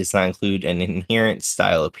 And it does not include an inherent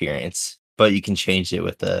style appearance. But you can change it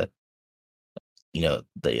with what's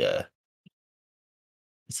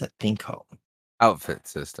that thing called? Outfit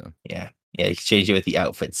system. Yeah, you can change it with the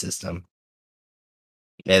outfit system.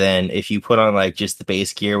 And then if you put on just the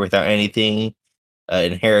base gear without anything,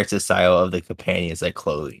 inherits the style of the companions like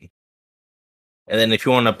clothing. And then if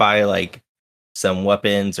you want to buy some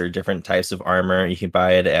weapons or different types of armor, you can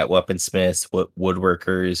buy it at weaponsmiths,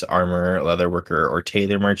 woodworkers, armor, leatherworker, or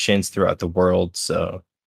tailor merchants throughout the world. So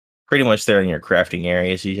pretty much they're in your crafting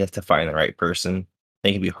area, so you have to find the right person.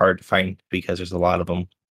 They can be hard to find because there's a lot of them.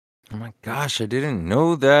 Oh my gosh, I didn't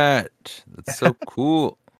know that. That's so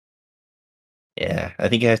cool. Yeah, I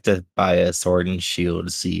think I have to buy a sword and shield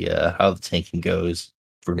to see how the tanking goes.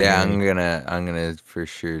 Yeah, I'm gonna for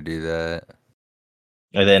sure do that.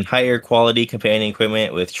 And then higher quality companion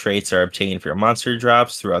equipment with traits are obtained for monster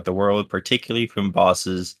drops throughout the world, particularly from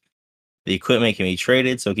bosses. The equipment can be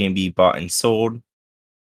traded, so it can be bought and sold.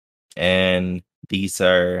 And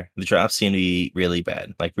the drops seem to be really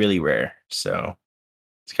bad, really rare. So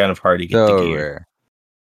it's kind of hard to get the gear.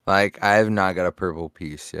 Rare. I have not got a purple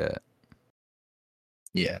piece yet.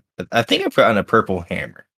 Yeah, I think I put on a purple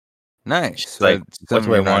hammer. Nice. What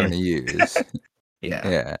do I want to use?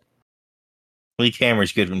 Yeah. Weak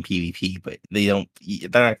hammer's good in PvP, but they're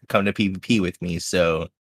not gonna come to PvP with me, so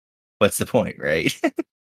what's the point, right?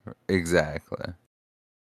 Exactly.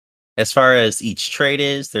 As far as each trait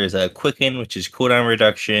is, there's a quicken, which is cooldown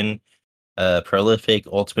reduction, prolific,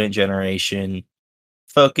 ultimate generation,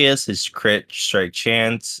 focus is crit strike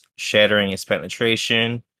chance, shattering is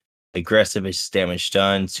penetration, aggressive is damage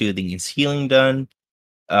done, soothing is healing done,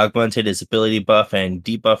 augmented is ability buff and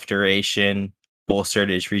debuff duration, bolstered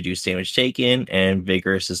is reduced damage taken, and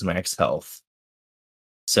vigorous is max health.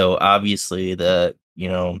 So obviously the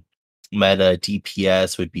meta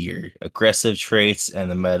DPS would be your aggressive traits,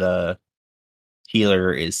 and the meta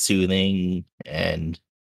healer is soothing, and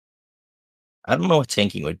I don't know what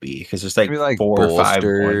tanking would be because there's Maybe 4 or 5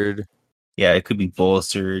 bolstered. Yeah, it could be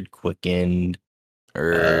bolstered, quickened,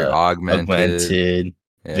 or augmented.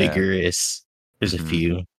 Yeah. Vigorous. There's a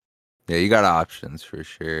few. Yeah, you got options for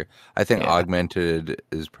sure. I think augmented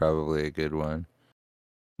is probably a good one.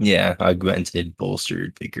 Yeah, augmented,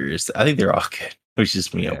 bolstered, vigorous. I think they're all good, which is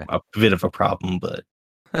a bit of a problem, but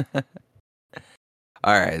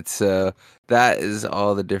all right, so that is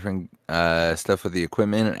all the different stuff with the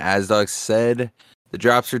equipment. As Doc said, the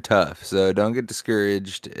drops are tough, so don't get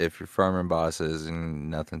discouraged if you're farming bosses and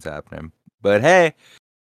nothing's happening. But hey,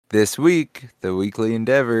 this week, the weekly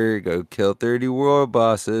endeavor, go kill 30 world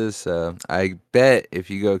bosses. So I bet if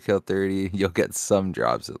you go kill 30, you'll get some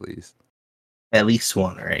drops at least. At least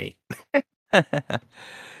one, right?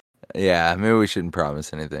 Yeah, maybe we shouldn't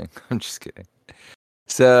promise anything. I'm just kidding.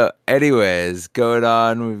 So anyways, going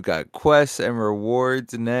on, we've got quests and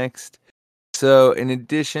rewards next. So in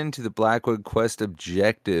addition to the Blackwood quest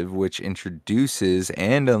objective, which introduces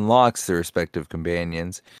and unlocks the respective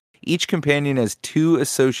companions, each companion has 2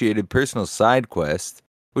 associated personal side quests,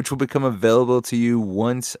 which will become available to you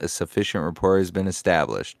once a sufficient rapport has been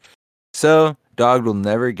established. So, Dog will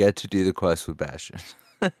never get to do the quest with Bastion.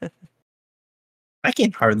 I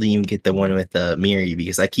can hardly even get the one with Miri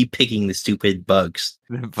because I keep picking the stupid bugs.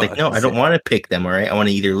 No, I don't want to pick them, all right? I want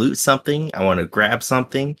to either loot something, I want to grab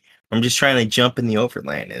something. I'm just trying to jump in the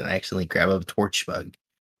overland and accidentally grab a torch bug.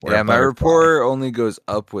 Yeah, my rapport only goes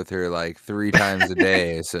up with her 3 times a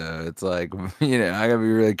day, so it's I gotta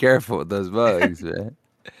be really careful with those bugs, man.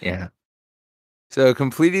 Yeah. So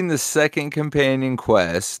completing the second companion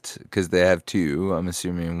quest, because they have two, I'm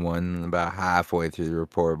assuming one about halfway through the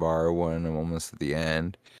report bar, one almost at the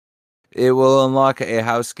end. It will unlock a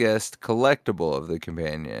house guest collectible of the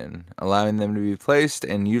companion, allowing them to be placed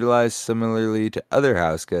and utilized similarly to other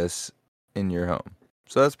house guests in your home.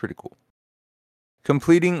 So that's pretty cool.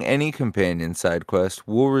 Completing any companion side quest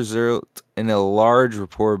will result in a large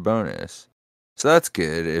rapport bonus. So that's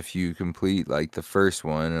good. If you complete like the first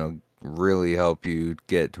one, it'll really help you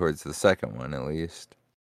get towards the second one at least.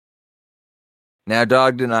 Now,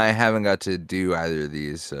 Dog and I haven't got to do either of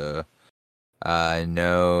these, so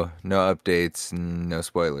no updates, no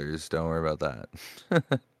spoilers. Don't worry about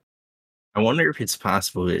that. I wonder if it's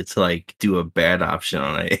possible to like do a bad option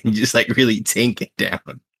on it and just like really tank it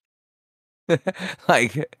down.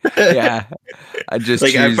 Like, yeah, I just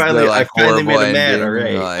like choose I finally made him mad.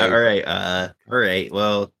 ending, All right.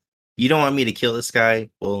 Well, you don't want me to kill this guy.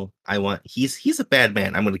 Well, he's a bad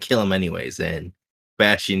man. I'm gonna kill him anyways. And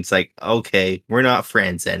Bastion's like, okay, we're not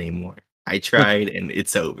friends anymore. I tried and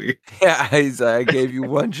it's over. Yeah, he's like, I gave you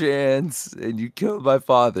one chance and you killed my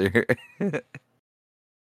father.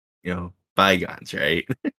 Bygones, right?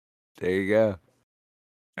 There you go.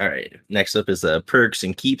 All right. Next up is perks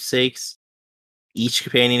and keepsakes. Each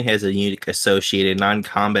companion has a unique associated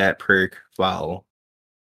non-combat perk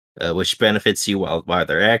which benefits you while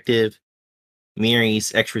they're active.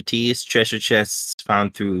 Miri's expertise, treasure chests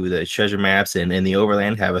found through the treasure maps and in the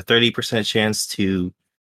overland have a 30% chance to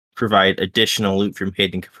provide additional loot from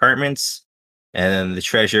hidden compartments. And then the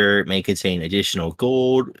treasure may contain additional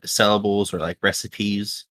gold, sellables, or like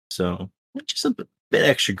recipes. So just a bit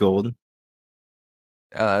extra gold.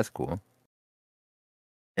 Oh, that's cool.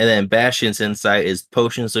 And then Bastion's insight is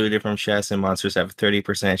potions looted from chests and monsters have a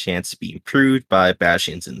 30% chance to be improved by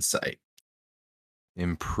Bastion's insight.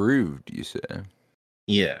 Improved, you say?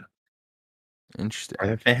 Yeah. Interesting. I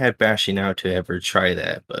haven't had Bastion out to ever try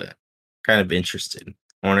that, but kind of interested.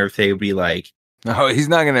 I wonder if they would be like... Oh, he's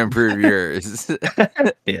not going to improve yours.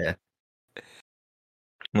 Yeah. I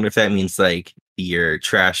wonder if that means like your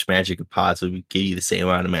trash magic pods would give you the same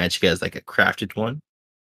amount of magic as like a crafted one.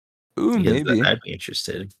 Ooh, maybe. I'd be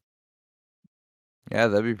interested. Yeah,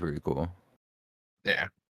 that'd be pretty cool. Yeah.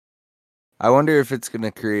 I wonder if it's going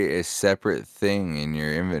to create a separate thing in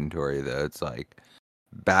your inventory, though. It's like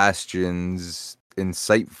Bastion's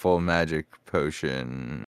insightful magic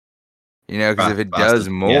potion. Because if it does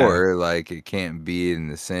more, like, it can't be in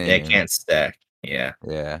the same. Yeah, it can't stack. Yeah.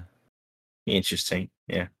 Yeah. Interesting.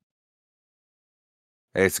 Yeah.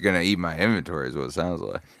 It's going to eat my inventory is what it sounds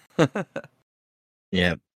like.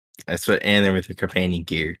 Yeah. That's what, and then with the companion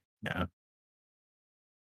gear. Yeah.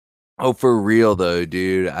 Oh, for real though,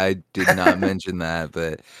 dude. I did not mention that,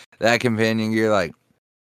 but that companion gear, like,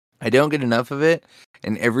 I don't get enough of it,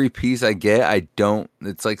 and every piece I get,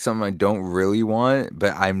 it's like something I don't really want,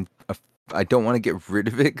 but I don't want to get rid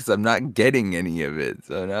of it because I'm not getting any of it.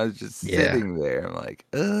 So now it's just sitting there. I'm like,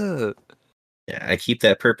 ugh. Yeah, I keep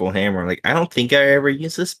that purple hammer. Like, I don't think I ever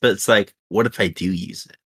use this, but it's like, what if I do use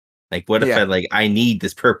it? Like, what if I need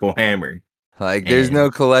this purple hammer? Like, there's no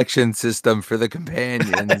collection system for the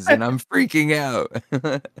companions, and I'm freaking out.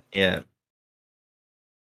 Yeah.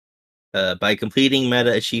 By completing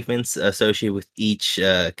meta achievements associated with each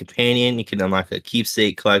companion, you can unlock a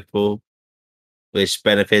keepsake collectible, which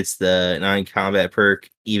benefits the non-combat perk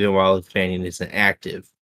even while the companion isn't active.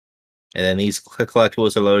 And then these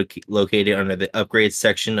collectibles are located under the upgrade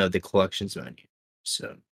section of the collections menu.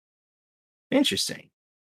 So, interesting.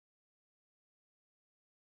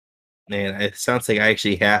 And it sounds like I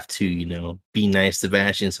actually have to, be nice to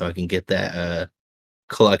Bastion so I can get that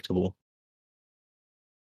collectible.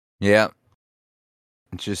 Yeah.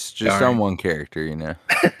 Just on one character,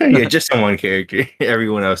 Yeah, just on one character.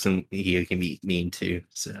 Everyone else in here can be mean too.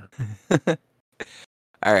 So.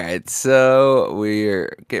 All right, so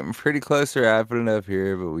we're getting pretty close to wrapping it up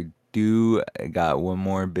here, but we do got one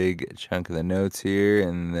more big chunk of the notes here,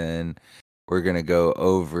 and then we're gonna go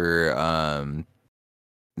over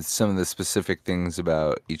some of the specific things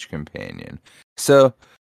about each companion. So,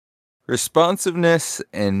 responsiveness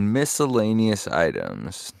and miscellaneous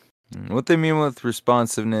items. What they mean with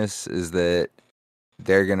responsiveness is that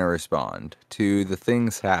they're gonna respond to the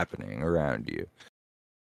things happening around you.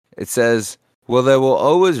 It says, well, they will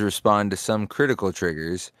always respond to some critical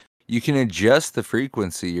triggers. You can adjust the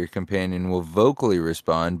frequency your companion will vocally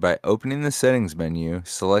respond by opening the settings menu,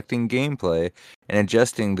 selecting gameplay, and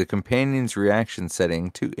adjusting the companion's reaction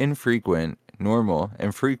setting to infrequent, normal,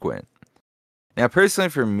 and frequent. Now, personally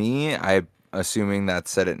for me, I'm assuming that's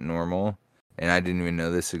set at normal, and I didn't even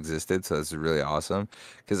know this existed, so this is really awesome,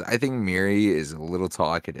 because I think Miri is a little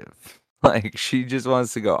talkative. Like, she just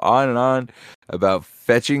wants to go on and on about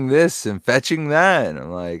fetching this and fetching that. And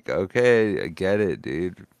I'm like, okay, I get it,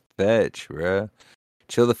 dude. Fetch, bro.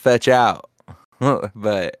 Chill the fetch out.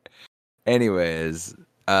 But anyways,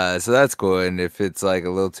 so that's cool. And if it's like a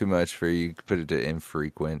little too much for you, you can put it to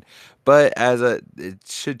infrequent. But it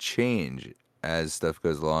should change as stuff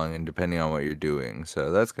goes along and depending on what you're doing.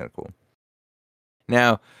 So that's kind of cool.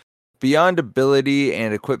 Now, beyond ability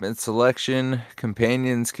and equipment selection,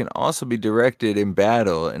 companions can also be directed in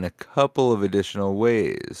battle in a couple of additional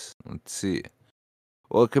ways. Let's see.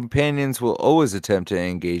 While companions will always attempt to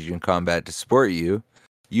engage in combat to support you,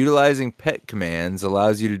 utilizing pet commands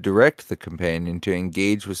allows you to direct the companion to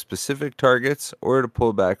engage with specific targets or to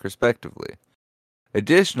pull back respectively.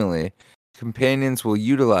 Additionally, companions will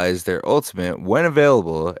utilize their ultimate when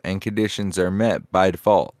available and conditions are met by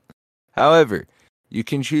default. However, you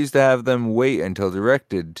can choose to have them wait until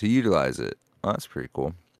directed to utilize it. Oh, that's pretty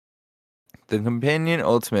cool. The Companion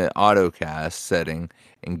Ultimate Autocast setting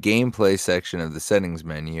in Gameplay section of the settings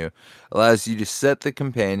menu allows you to set the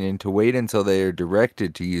companion to wait until they are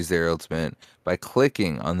directed to use their ultimate by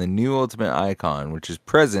clicking on the new ultimate icon, which is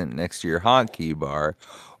present next to your hotkey bar,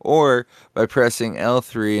 or by pressing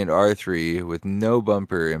L3 and R3 with no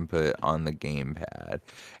bumper input on the gamepad.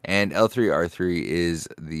 And L3, R3 is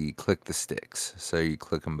the click the sticks, so you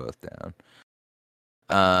click them both down.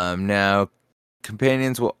 Now,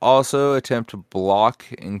 companions will also attempt to block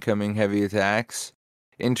incoming heavy attacks,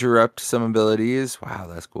 interrupt some abilities, wow,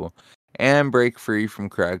 that's cool, and break free from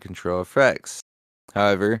crowd control effects.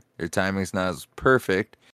 However, their timing is not as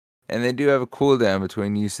perfect, and they do have a cooldown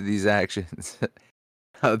between use of these actions.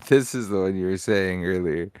 Oh, this is the one you were saying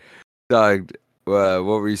earlier. Dog, what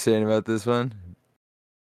were you saying about this one?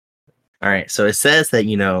 All right, so it says that,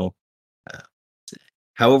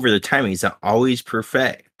 however, the timing is not always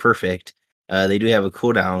perfect. They do have a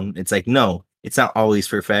cooldown. It's like, no, it's not always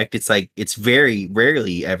perfect. It's like, it's very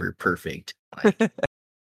rarely ever perfect. Like,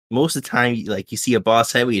 most of the time, like, you see a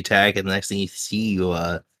boss heavy attack, and the next thing you see,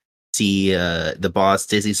 the boss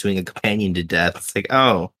dizzy swing a companion to death. It's like,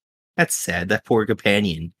 oh, that's sad. That poor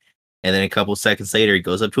companion. And then a couple seconds later, it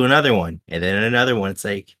goes up to another one, and then another one. It's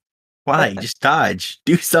like, why? Just dodge.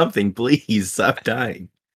 Do something, please. Stop dying.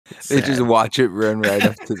 They just watch it run right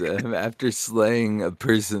up to them after slaying a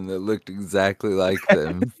person that looked exactly like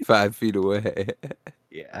them 5 feet away.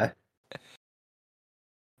 Yeah.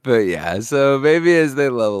 But yeah, so maybe as they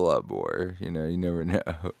level up more, you never know.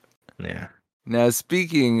 Yeah. Now,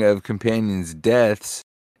 speaking of companions' deaths,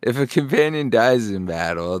 if a companion dies in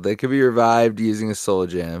battle, they can be revived using a soul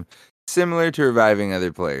gem, similar to reviving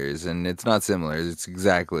other players. And it's not similar, it's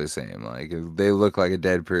exactly the same. Like, if they look like a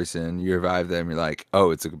dead person, you revive them, you're like, oh,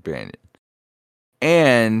 it's a companion.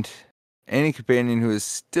 And any companion who is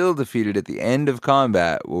still defeated at the end of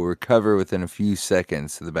combat will recover within a few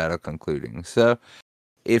seconds of the battle concluding. So,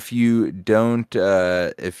 if you don't,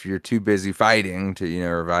 if you're too busy fighting to,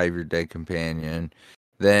 revive your dead companion,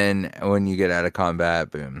 then when you get out of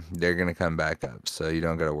combat, boom, they're going to come back up. So you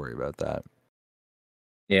don't got to worry about that.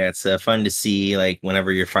 Yeah, it's fun to see, like,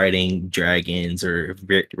 whenever you're fighting dragons or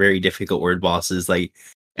very difficult word bosses, like,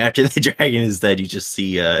 after the dragon is dead, you just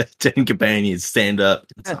see 10 companions stand up.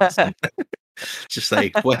 It's awesome. Just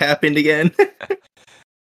like, what happened again?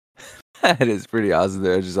 That is pretty awesome.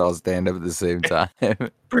 They just all stand up at the same time.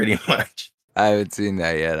 Pretty much. I haven't seen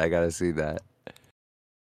that yet. I got to see that.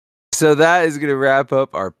 So that is going to wrap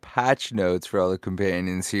up our patch notes for all the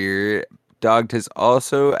companions here. Dogged has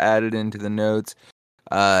also added into the notes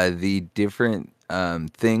the different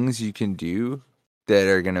things you can do that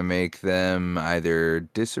are going to make them either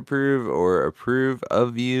disapprove or approve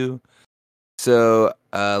of you. So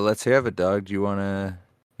let's have it, Dog. Do you want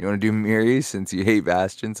to do Miri since you hate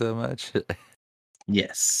Bastion so much?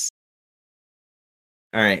 Yes.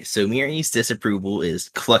 All right, so Miri's disapproval is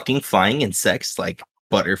collecting flying insects like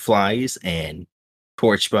butterflies and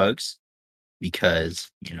torch bugs,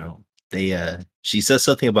 because she says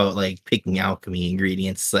something about like picking alchemy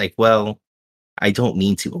ingredients. Like, well, I don't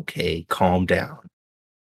mean to. Okay, calm down.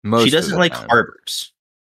 She doesn't like harbors.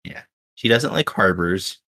 Yeah, she doesn't like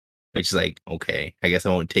harbors, which is like, okay, I guess I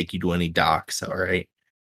won't take you to any docks. All right.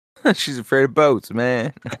 She's afraid of boats,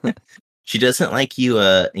 man. She doesn't like you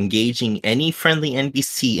engaging any friendly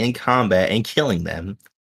NPC in combat and killing them.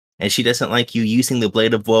 And she doesn't like you using the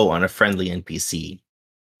Blade of Woe on a friendly NPC.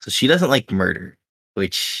 So she doesn't like murder,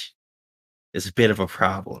 which is a bit of a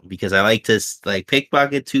problem, because I like to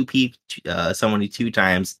pickpocket someone 2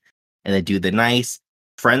 times and then do the nice,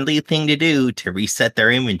 friendly thing to do to reset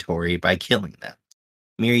their inventory by killing them.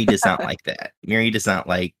 Miri does not like that. Miri does not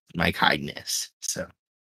like my kindness. So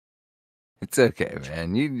It's okay,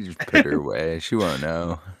 man. You just put her away. She won't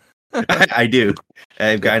know. I do.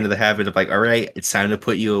 I've gotten into the habit of like, all right, it's time to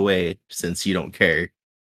put you away since you don't care,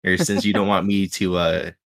 or since you don't want me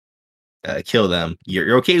to kill them.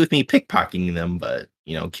 You're okay with me pickpocketing them, but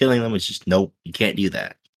killing them is just nope. You can't do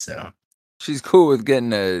that. So She's cool with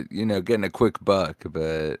getting a quick buck,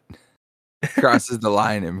 but crosses the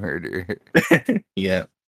line in murder. yeah.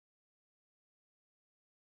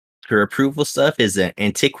 Her approval stuff is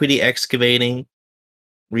antiquity excavating,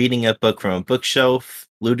 reading a book from a bookshelf,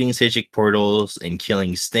 looting Psijic portals, and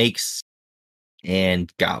killing snakes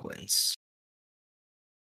and goblins.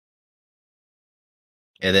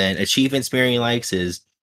 And then achievements Mary likes is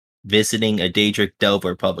visiting a Daedric Delve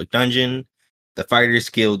or public dungeon, the Fighters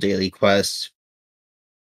Guild daily quest,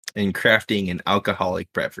 and crafting an alcoholic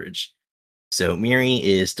beverage. So Miri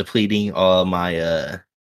is depleting all my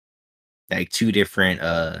like 2 different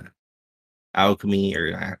alchemy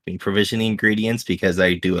provisioning ingredients because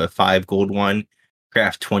I do a 5 gold one,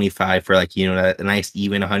 craft 25 for like a nice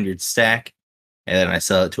even 100 stack, and then I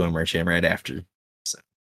sell it to a merchant right after. So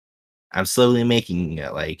I'm slowly making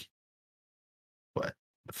like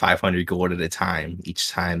 500 gold at a time each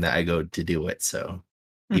time that I go to do it. So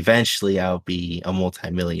eventually I'll be a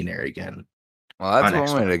multimillionaire again. Well,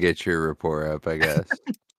 that's one way to get your rapport up, I guess.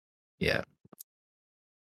 Yeah.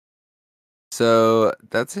 So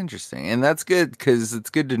that's interesting. And that's good because it's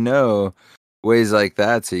good to know ways like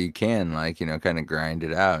that so you can kind of grind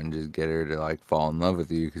it out and just get her to like fall in love with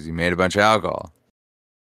you because you made a bunch of alcohol.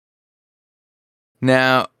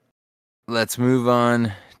 Now, let's move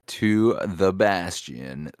on to the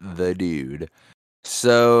Bastion, the dude.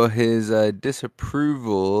 So his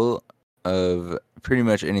disapproval of pretty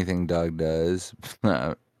much anything Dog does,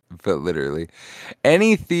 but literally,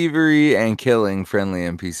 any thievery and killing friendly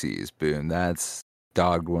NPCs. Boom, that's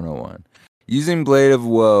Dog 101. Using Blade of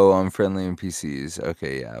Woe on friendly NPCs.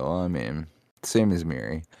 Okay, yeah, well, I mean, same as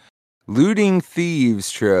Miri. Looting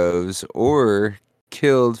thieves' troves or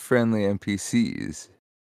killed friendly NPCs,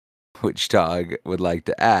 which Dog would like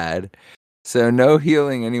to add. So no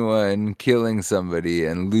healing anyone, killing somebody,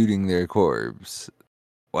 and looting their corpse.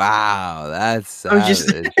 Wow, that's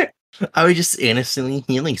savage. I was just innocently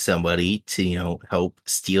healing somebody to, help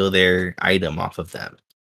steal their item off of them.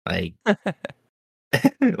 Like,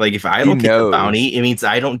 like if I don't get the bounty, it means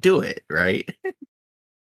I don't do it, right?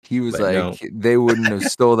 He was they wouldn't have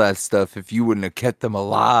stole that stuff if you wouldn't have kept them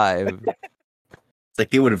alive. It's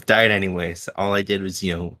like they would have died anyways. All I did was,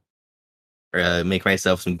 make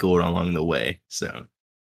myself some gold along the way. So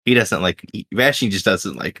he doesn't like Bastion just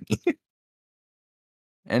doesn't like me.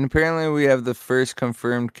 And apparently we have the first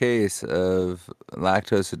confirmed case of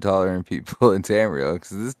lactose intolerant people in Tamriel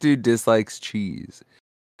because this dude dislikes cheese.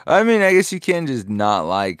 I mean, I guess you can just not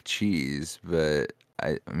like cheese, but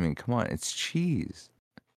I mean, come on, it's cheese.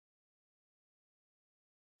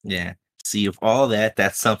 Yeah. See, of all that,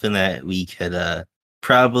 that's something that we could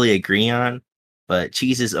probably agree on. But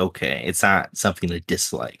cheese is okay. It's not something to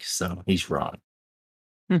dislike, so he's wrong.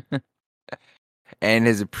 And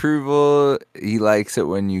his approval, he likes it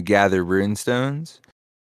when you gather runestones,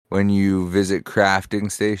 when you visit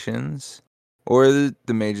crafting stations, or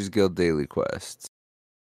the Mages Guild daily quests.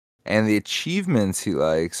 And the achievements he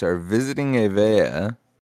likes are visiting Avea,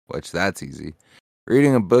 which that's easy,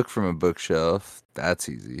 reading a book from a bookshelf, that's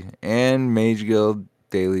easy, and Mage Guild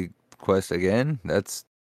daily quest again,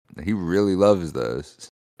 he really loves those.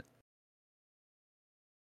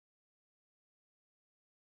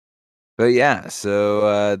 But yeah,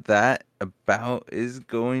 so that about is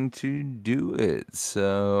going to do it.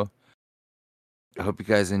 So I hope you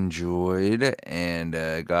guys enjoyed and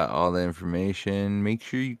got all the information. Make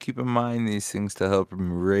sure you keep in mind these things to help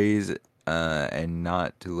raise and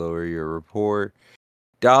not to lower your rapport.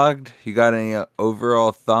 Dog, you got any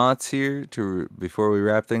overall thoughts here before we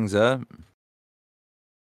wrap things up?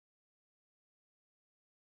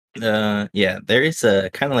 Yeah, there is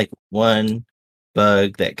a kind of like one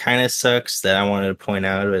bug that kind of sucks that I wanted to point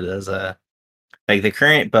out. It is like the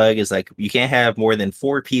current bug is like you can't have more than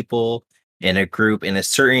 4 people in a group in a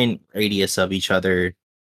certain radius of each other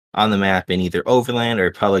on the map in either overland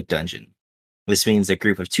or public dungeon. This means a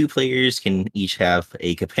group of 2 players can each have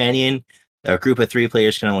a companion. A group of 3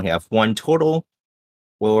 players can only have 1 total,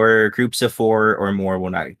 or groups of 4 or more will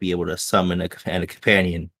not be able to summon a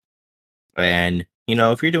companion. And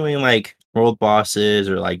if you're doing like world bosses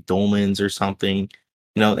or like dolmens or something,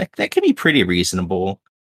 that can be pretty reasonable.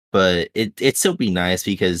 But it'd still be nice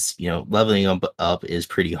because leveling up is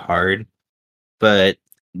pretty hard. But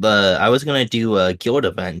I was gonna do a guild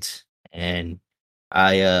event, and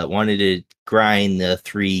I wanted to grind the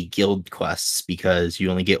 3 guild quests because you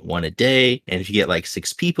only get 1 a day, and if you get like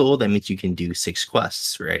 6 people, that means you can do 6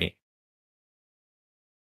 quests, right?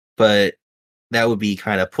 But that would be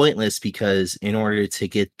kind of pointless because in order to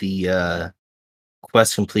get the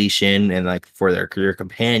quest completion and like for their career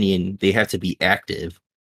companion, they have to be active,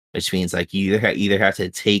 which means like you either have to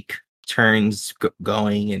take turns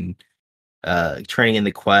going and turning in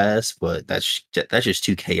the quest, but that's just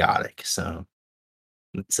too chaotic. So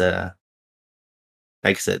it's like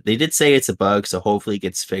I said, they did say it's a bug, so hopefully it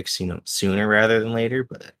gets fixed, sooner rather than later.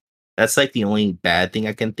 But that's like the only bad thing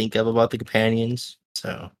I can think of about the companions.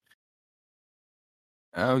 So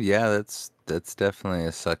Oh yeah, that's definitely a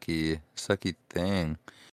sucky thing.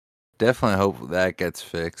 Definitely hope that gets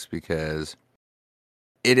fixed because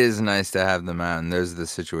it is nice to have them out, and those are the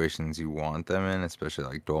situations you want them in, especially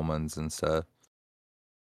like dolmens and stuff.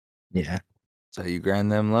 yeah, So you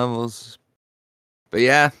grind them levels. But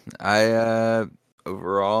yeah, I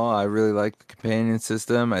overall I really like the companion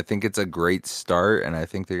system. I think it's a great start, and I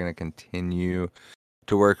think they're gonna continue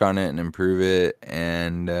to work on it and improve it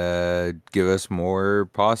and give us more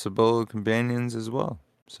possible companions as well.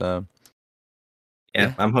 So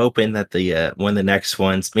yeah, I'm hoping that the one of the next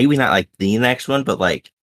ones, maybe not like the next one, but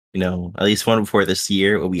like at least one before this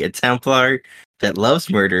year, will be a Templar that loves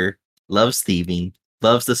murder, loves thieving,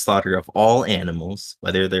 loves the slaughter of all animals,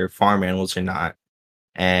 whether they're farm animals or not,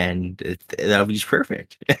 and that'll be just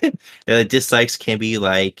perfect. The dislikes can be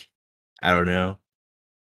like, I don't know,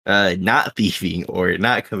 not thieving or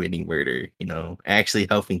not committing murder, actually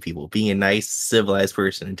helping people, being a nice civilized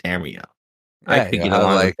person in Tamriel. I yeah, could you get have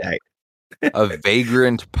along like with that. a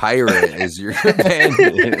vagrant pirate is your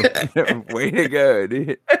companion. Way to go,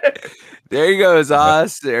 dude. There you go,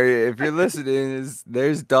 Zos. If you're listening,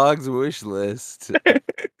 there's Dog's wish list.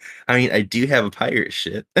 I mean, I do have a pirate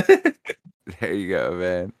ship. There you go,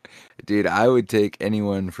 man. Dude, I would take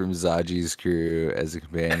anyone from Zaji's crew as a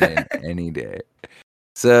companion any day.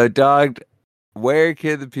 So, Dog, where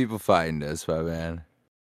can the people find us, my man?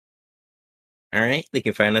 All right, they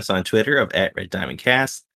can find us on Twitter of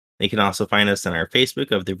 @RedDiamondCast. They can also find us on our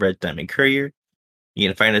Facebook of the Red Diamond Courier. You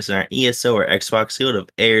can find us in our ESO or Xbox field of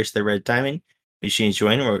Airs the Red Diamond. You should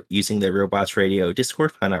join or using the Robots Radio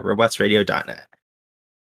Discord found at robotsradio.net.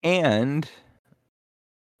 And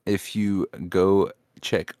if you go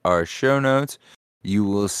check our show notes, you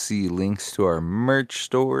will see links to our merch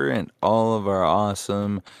store and all of our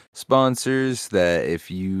awesome sponsors that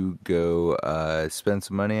if you go spend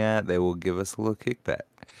some money at, they will give us a little kickback.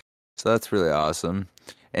 So that's really awesome.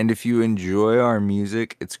 And if you enjoy our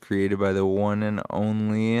music, it's created by the one and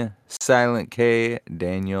only Silent K,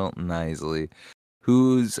 Daniel Nisley,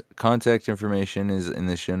 whose contact information is in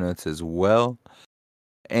the show notes as well.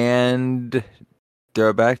 And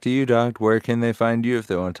throw it back to you, Doc. Where can they find you if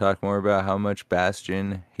they want to talk more about how much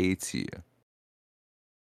Bastion hates you?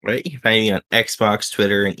 Right, you can find me on Xbox,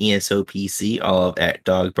 Twitter, and ESO PC, all at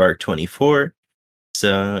DogBark24.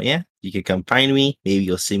 So yeah, you can come find me. Maybe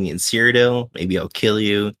you'll see me in Cyrodiil. Maybe I'll kill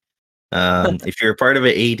you. If you're a part of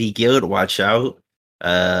an AD guild, watch out.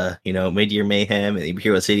 Mid-Year Mayhem and the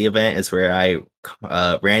Imperial City event is where I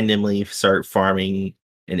randomly start farming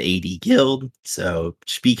an AD guild. So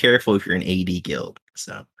just be careful if you're an AD guild.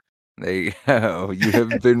 So there you go. You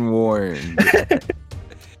have been warned.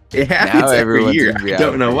 It happens Now every year. everyone's I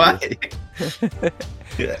don't know why.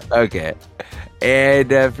 Yeah. Okay.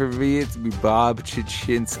 And for me, it's me, Bob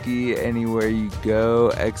Chichinski. Anywhere you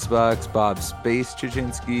go, Xbox, Bob Space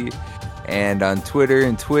Chichinski. And on Twitter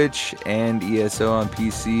and Twitch and ESO on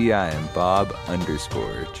PC, I am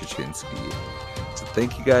Bob_Chichinski. So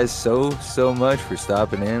thank you guys so much for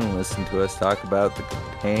stopping in and listening to us talk about the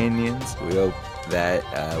companions. We hope that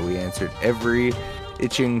we answered every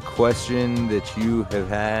itching question that you have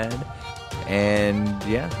had. And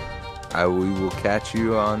yeah, we will catch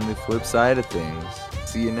you on the flip side of things.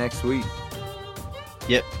 See you next week.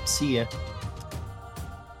 Yep, see ya.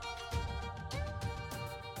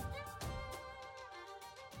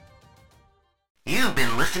 You've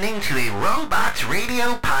been listening to a Robots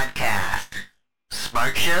Radio podcast.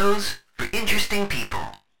 Smart shows for interesting people.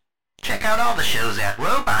 Check out all the shows at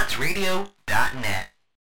robotsradio.net.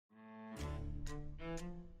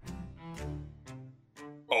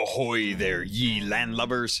 Oh Ahoy there, ye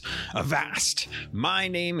landlubbers! Avast! My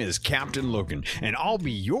name is Captain Logan, and I'll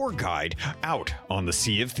be your guide out on the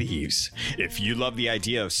Sea of Thieves. If you love the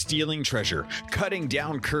idea of stealing treasure, cutting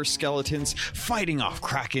down cursed skeletons, fighting off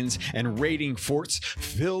krakens, and raiding forts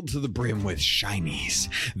filled to the brim with shinies,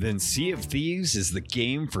 then Sea of Thieves is the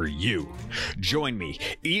game for you. Join me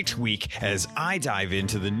each week as I dive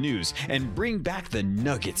into the news and bring back the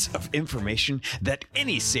nuggets of information that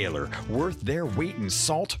any sailor worth their weight in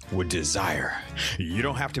salt would desire. You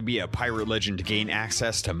don't have to be a pirate legend to gain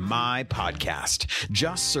access to my podcast.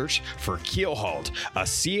 Just search for Keelhauled, a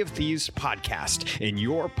Sea of Thieves podcast in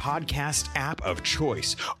your podcast app of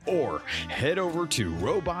choice, or head over to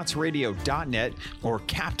robotsradio.net or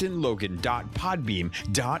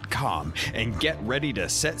captainlogan.podbeam.com and get ready to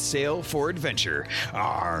set sail for adventure.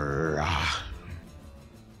 Arrgh.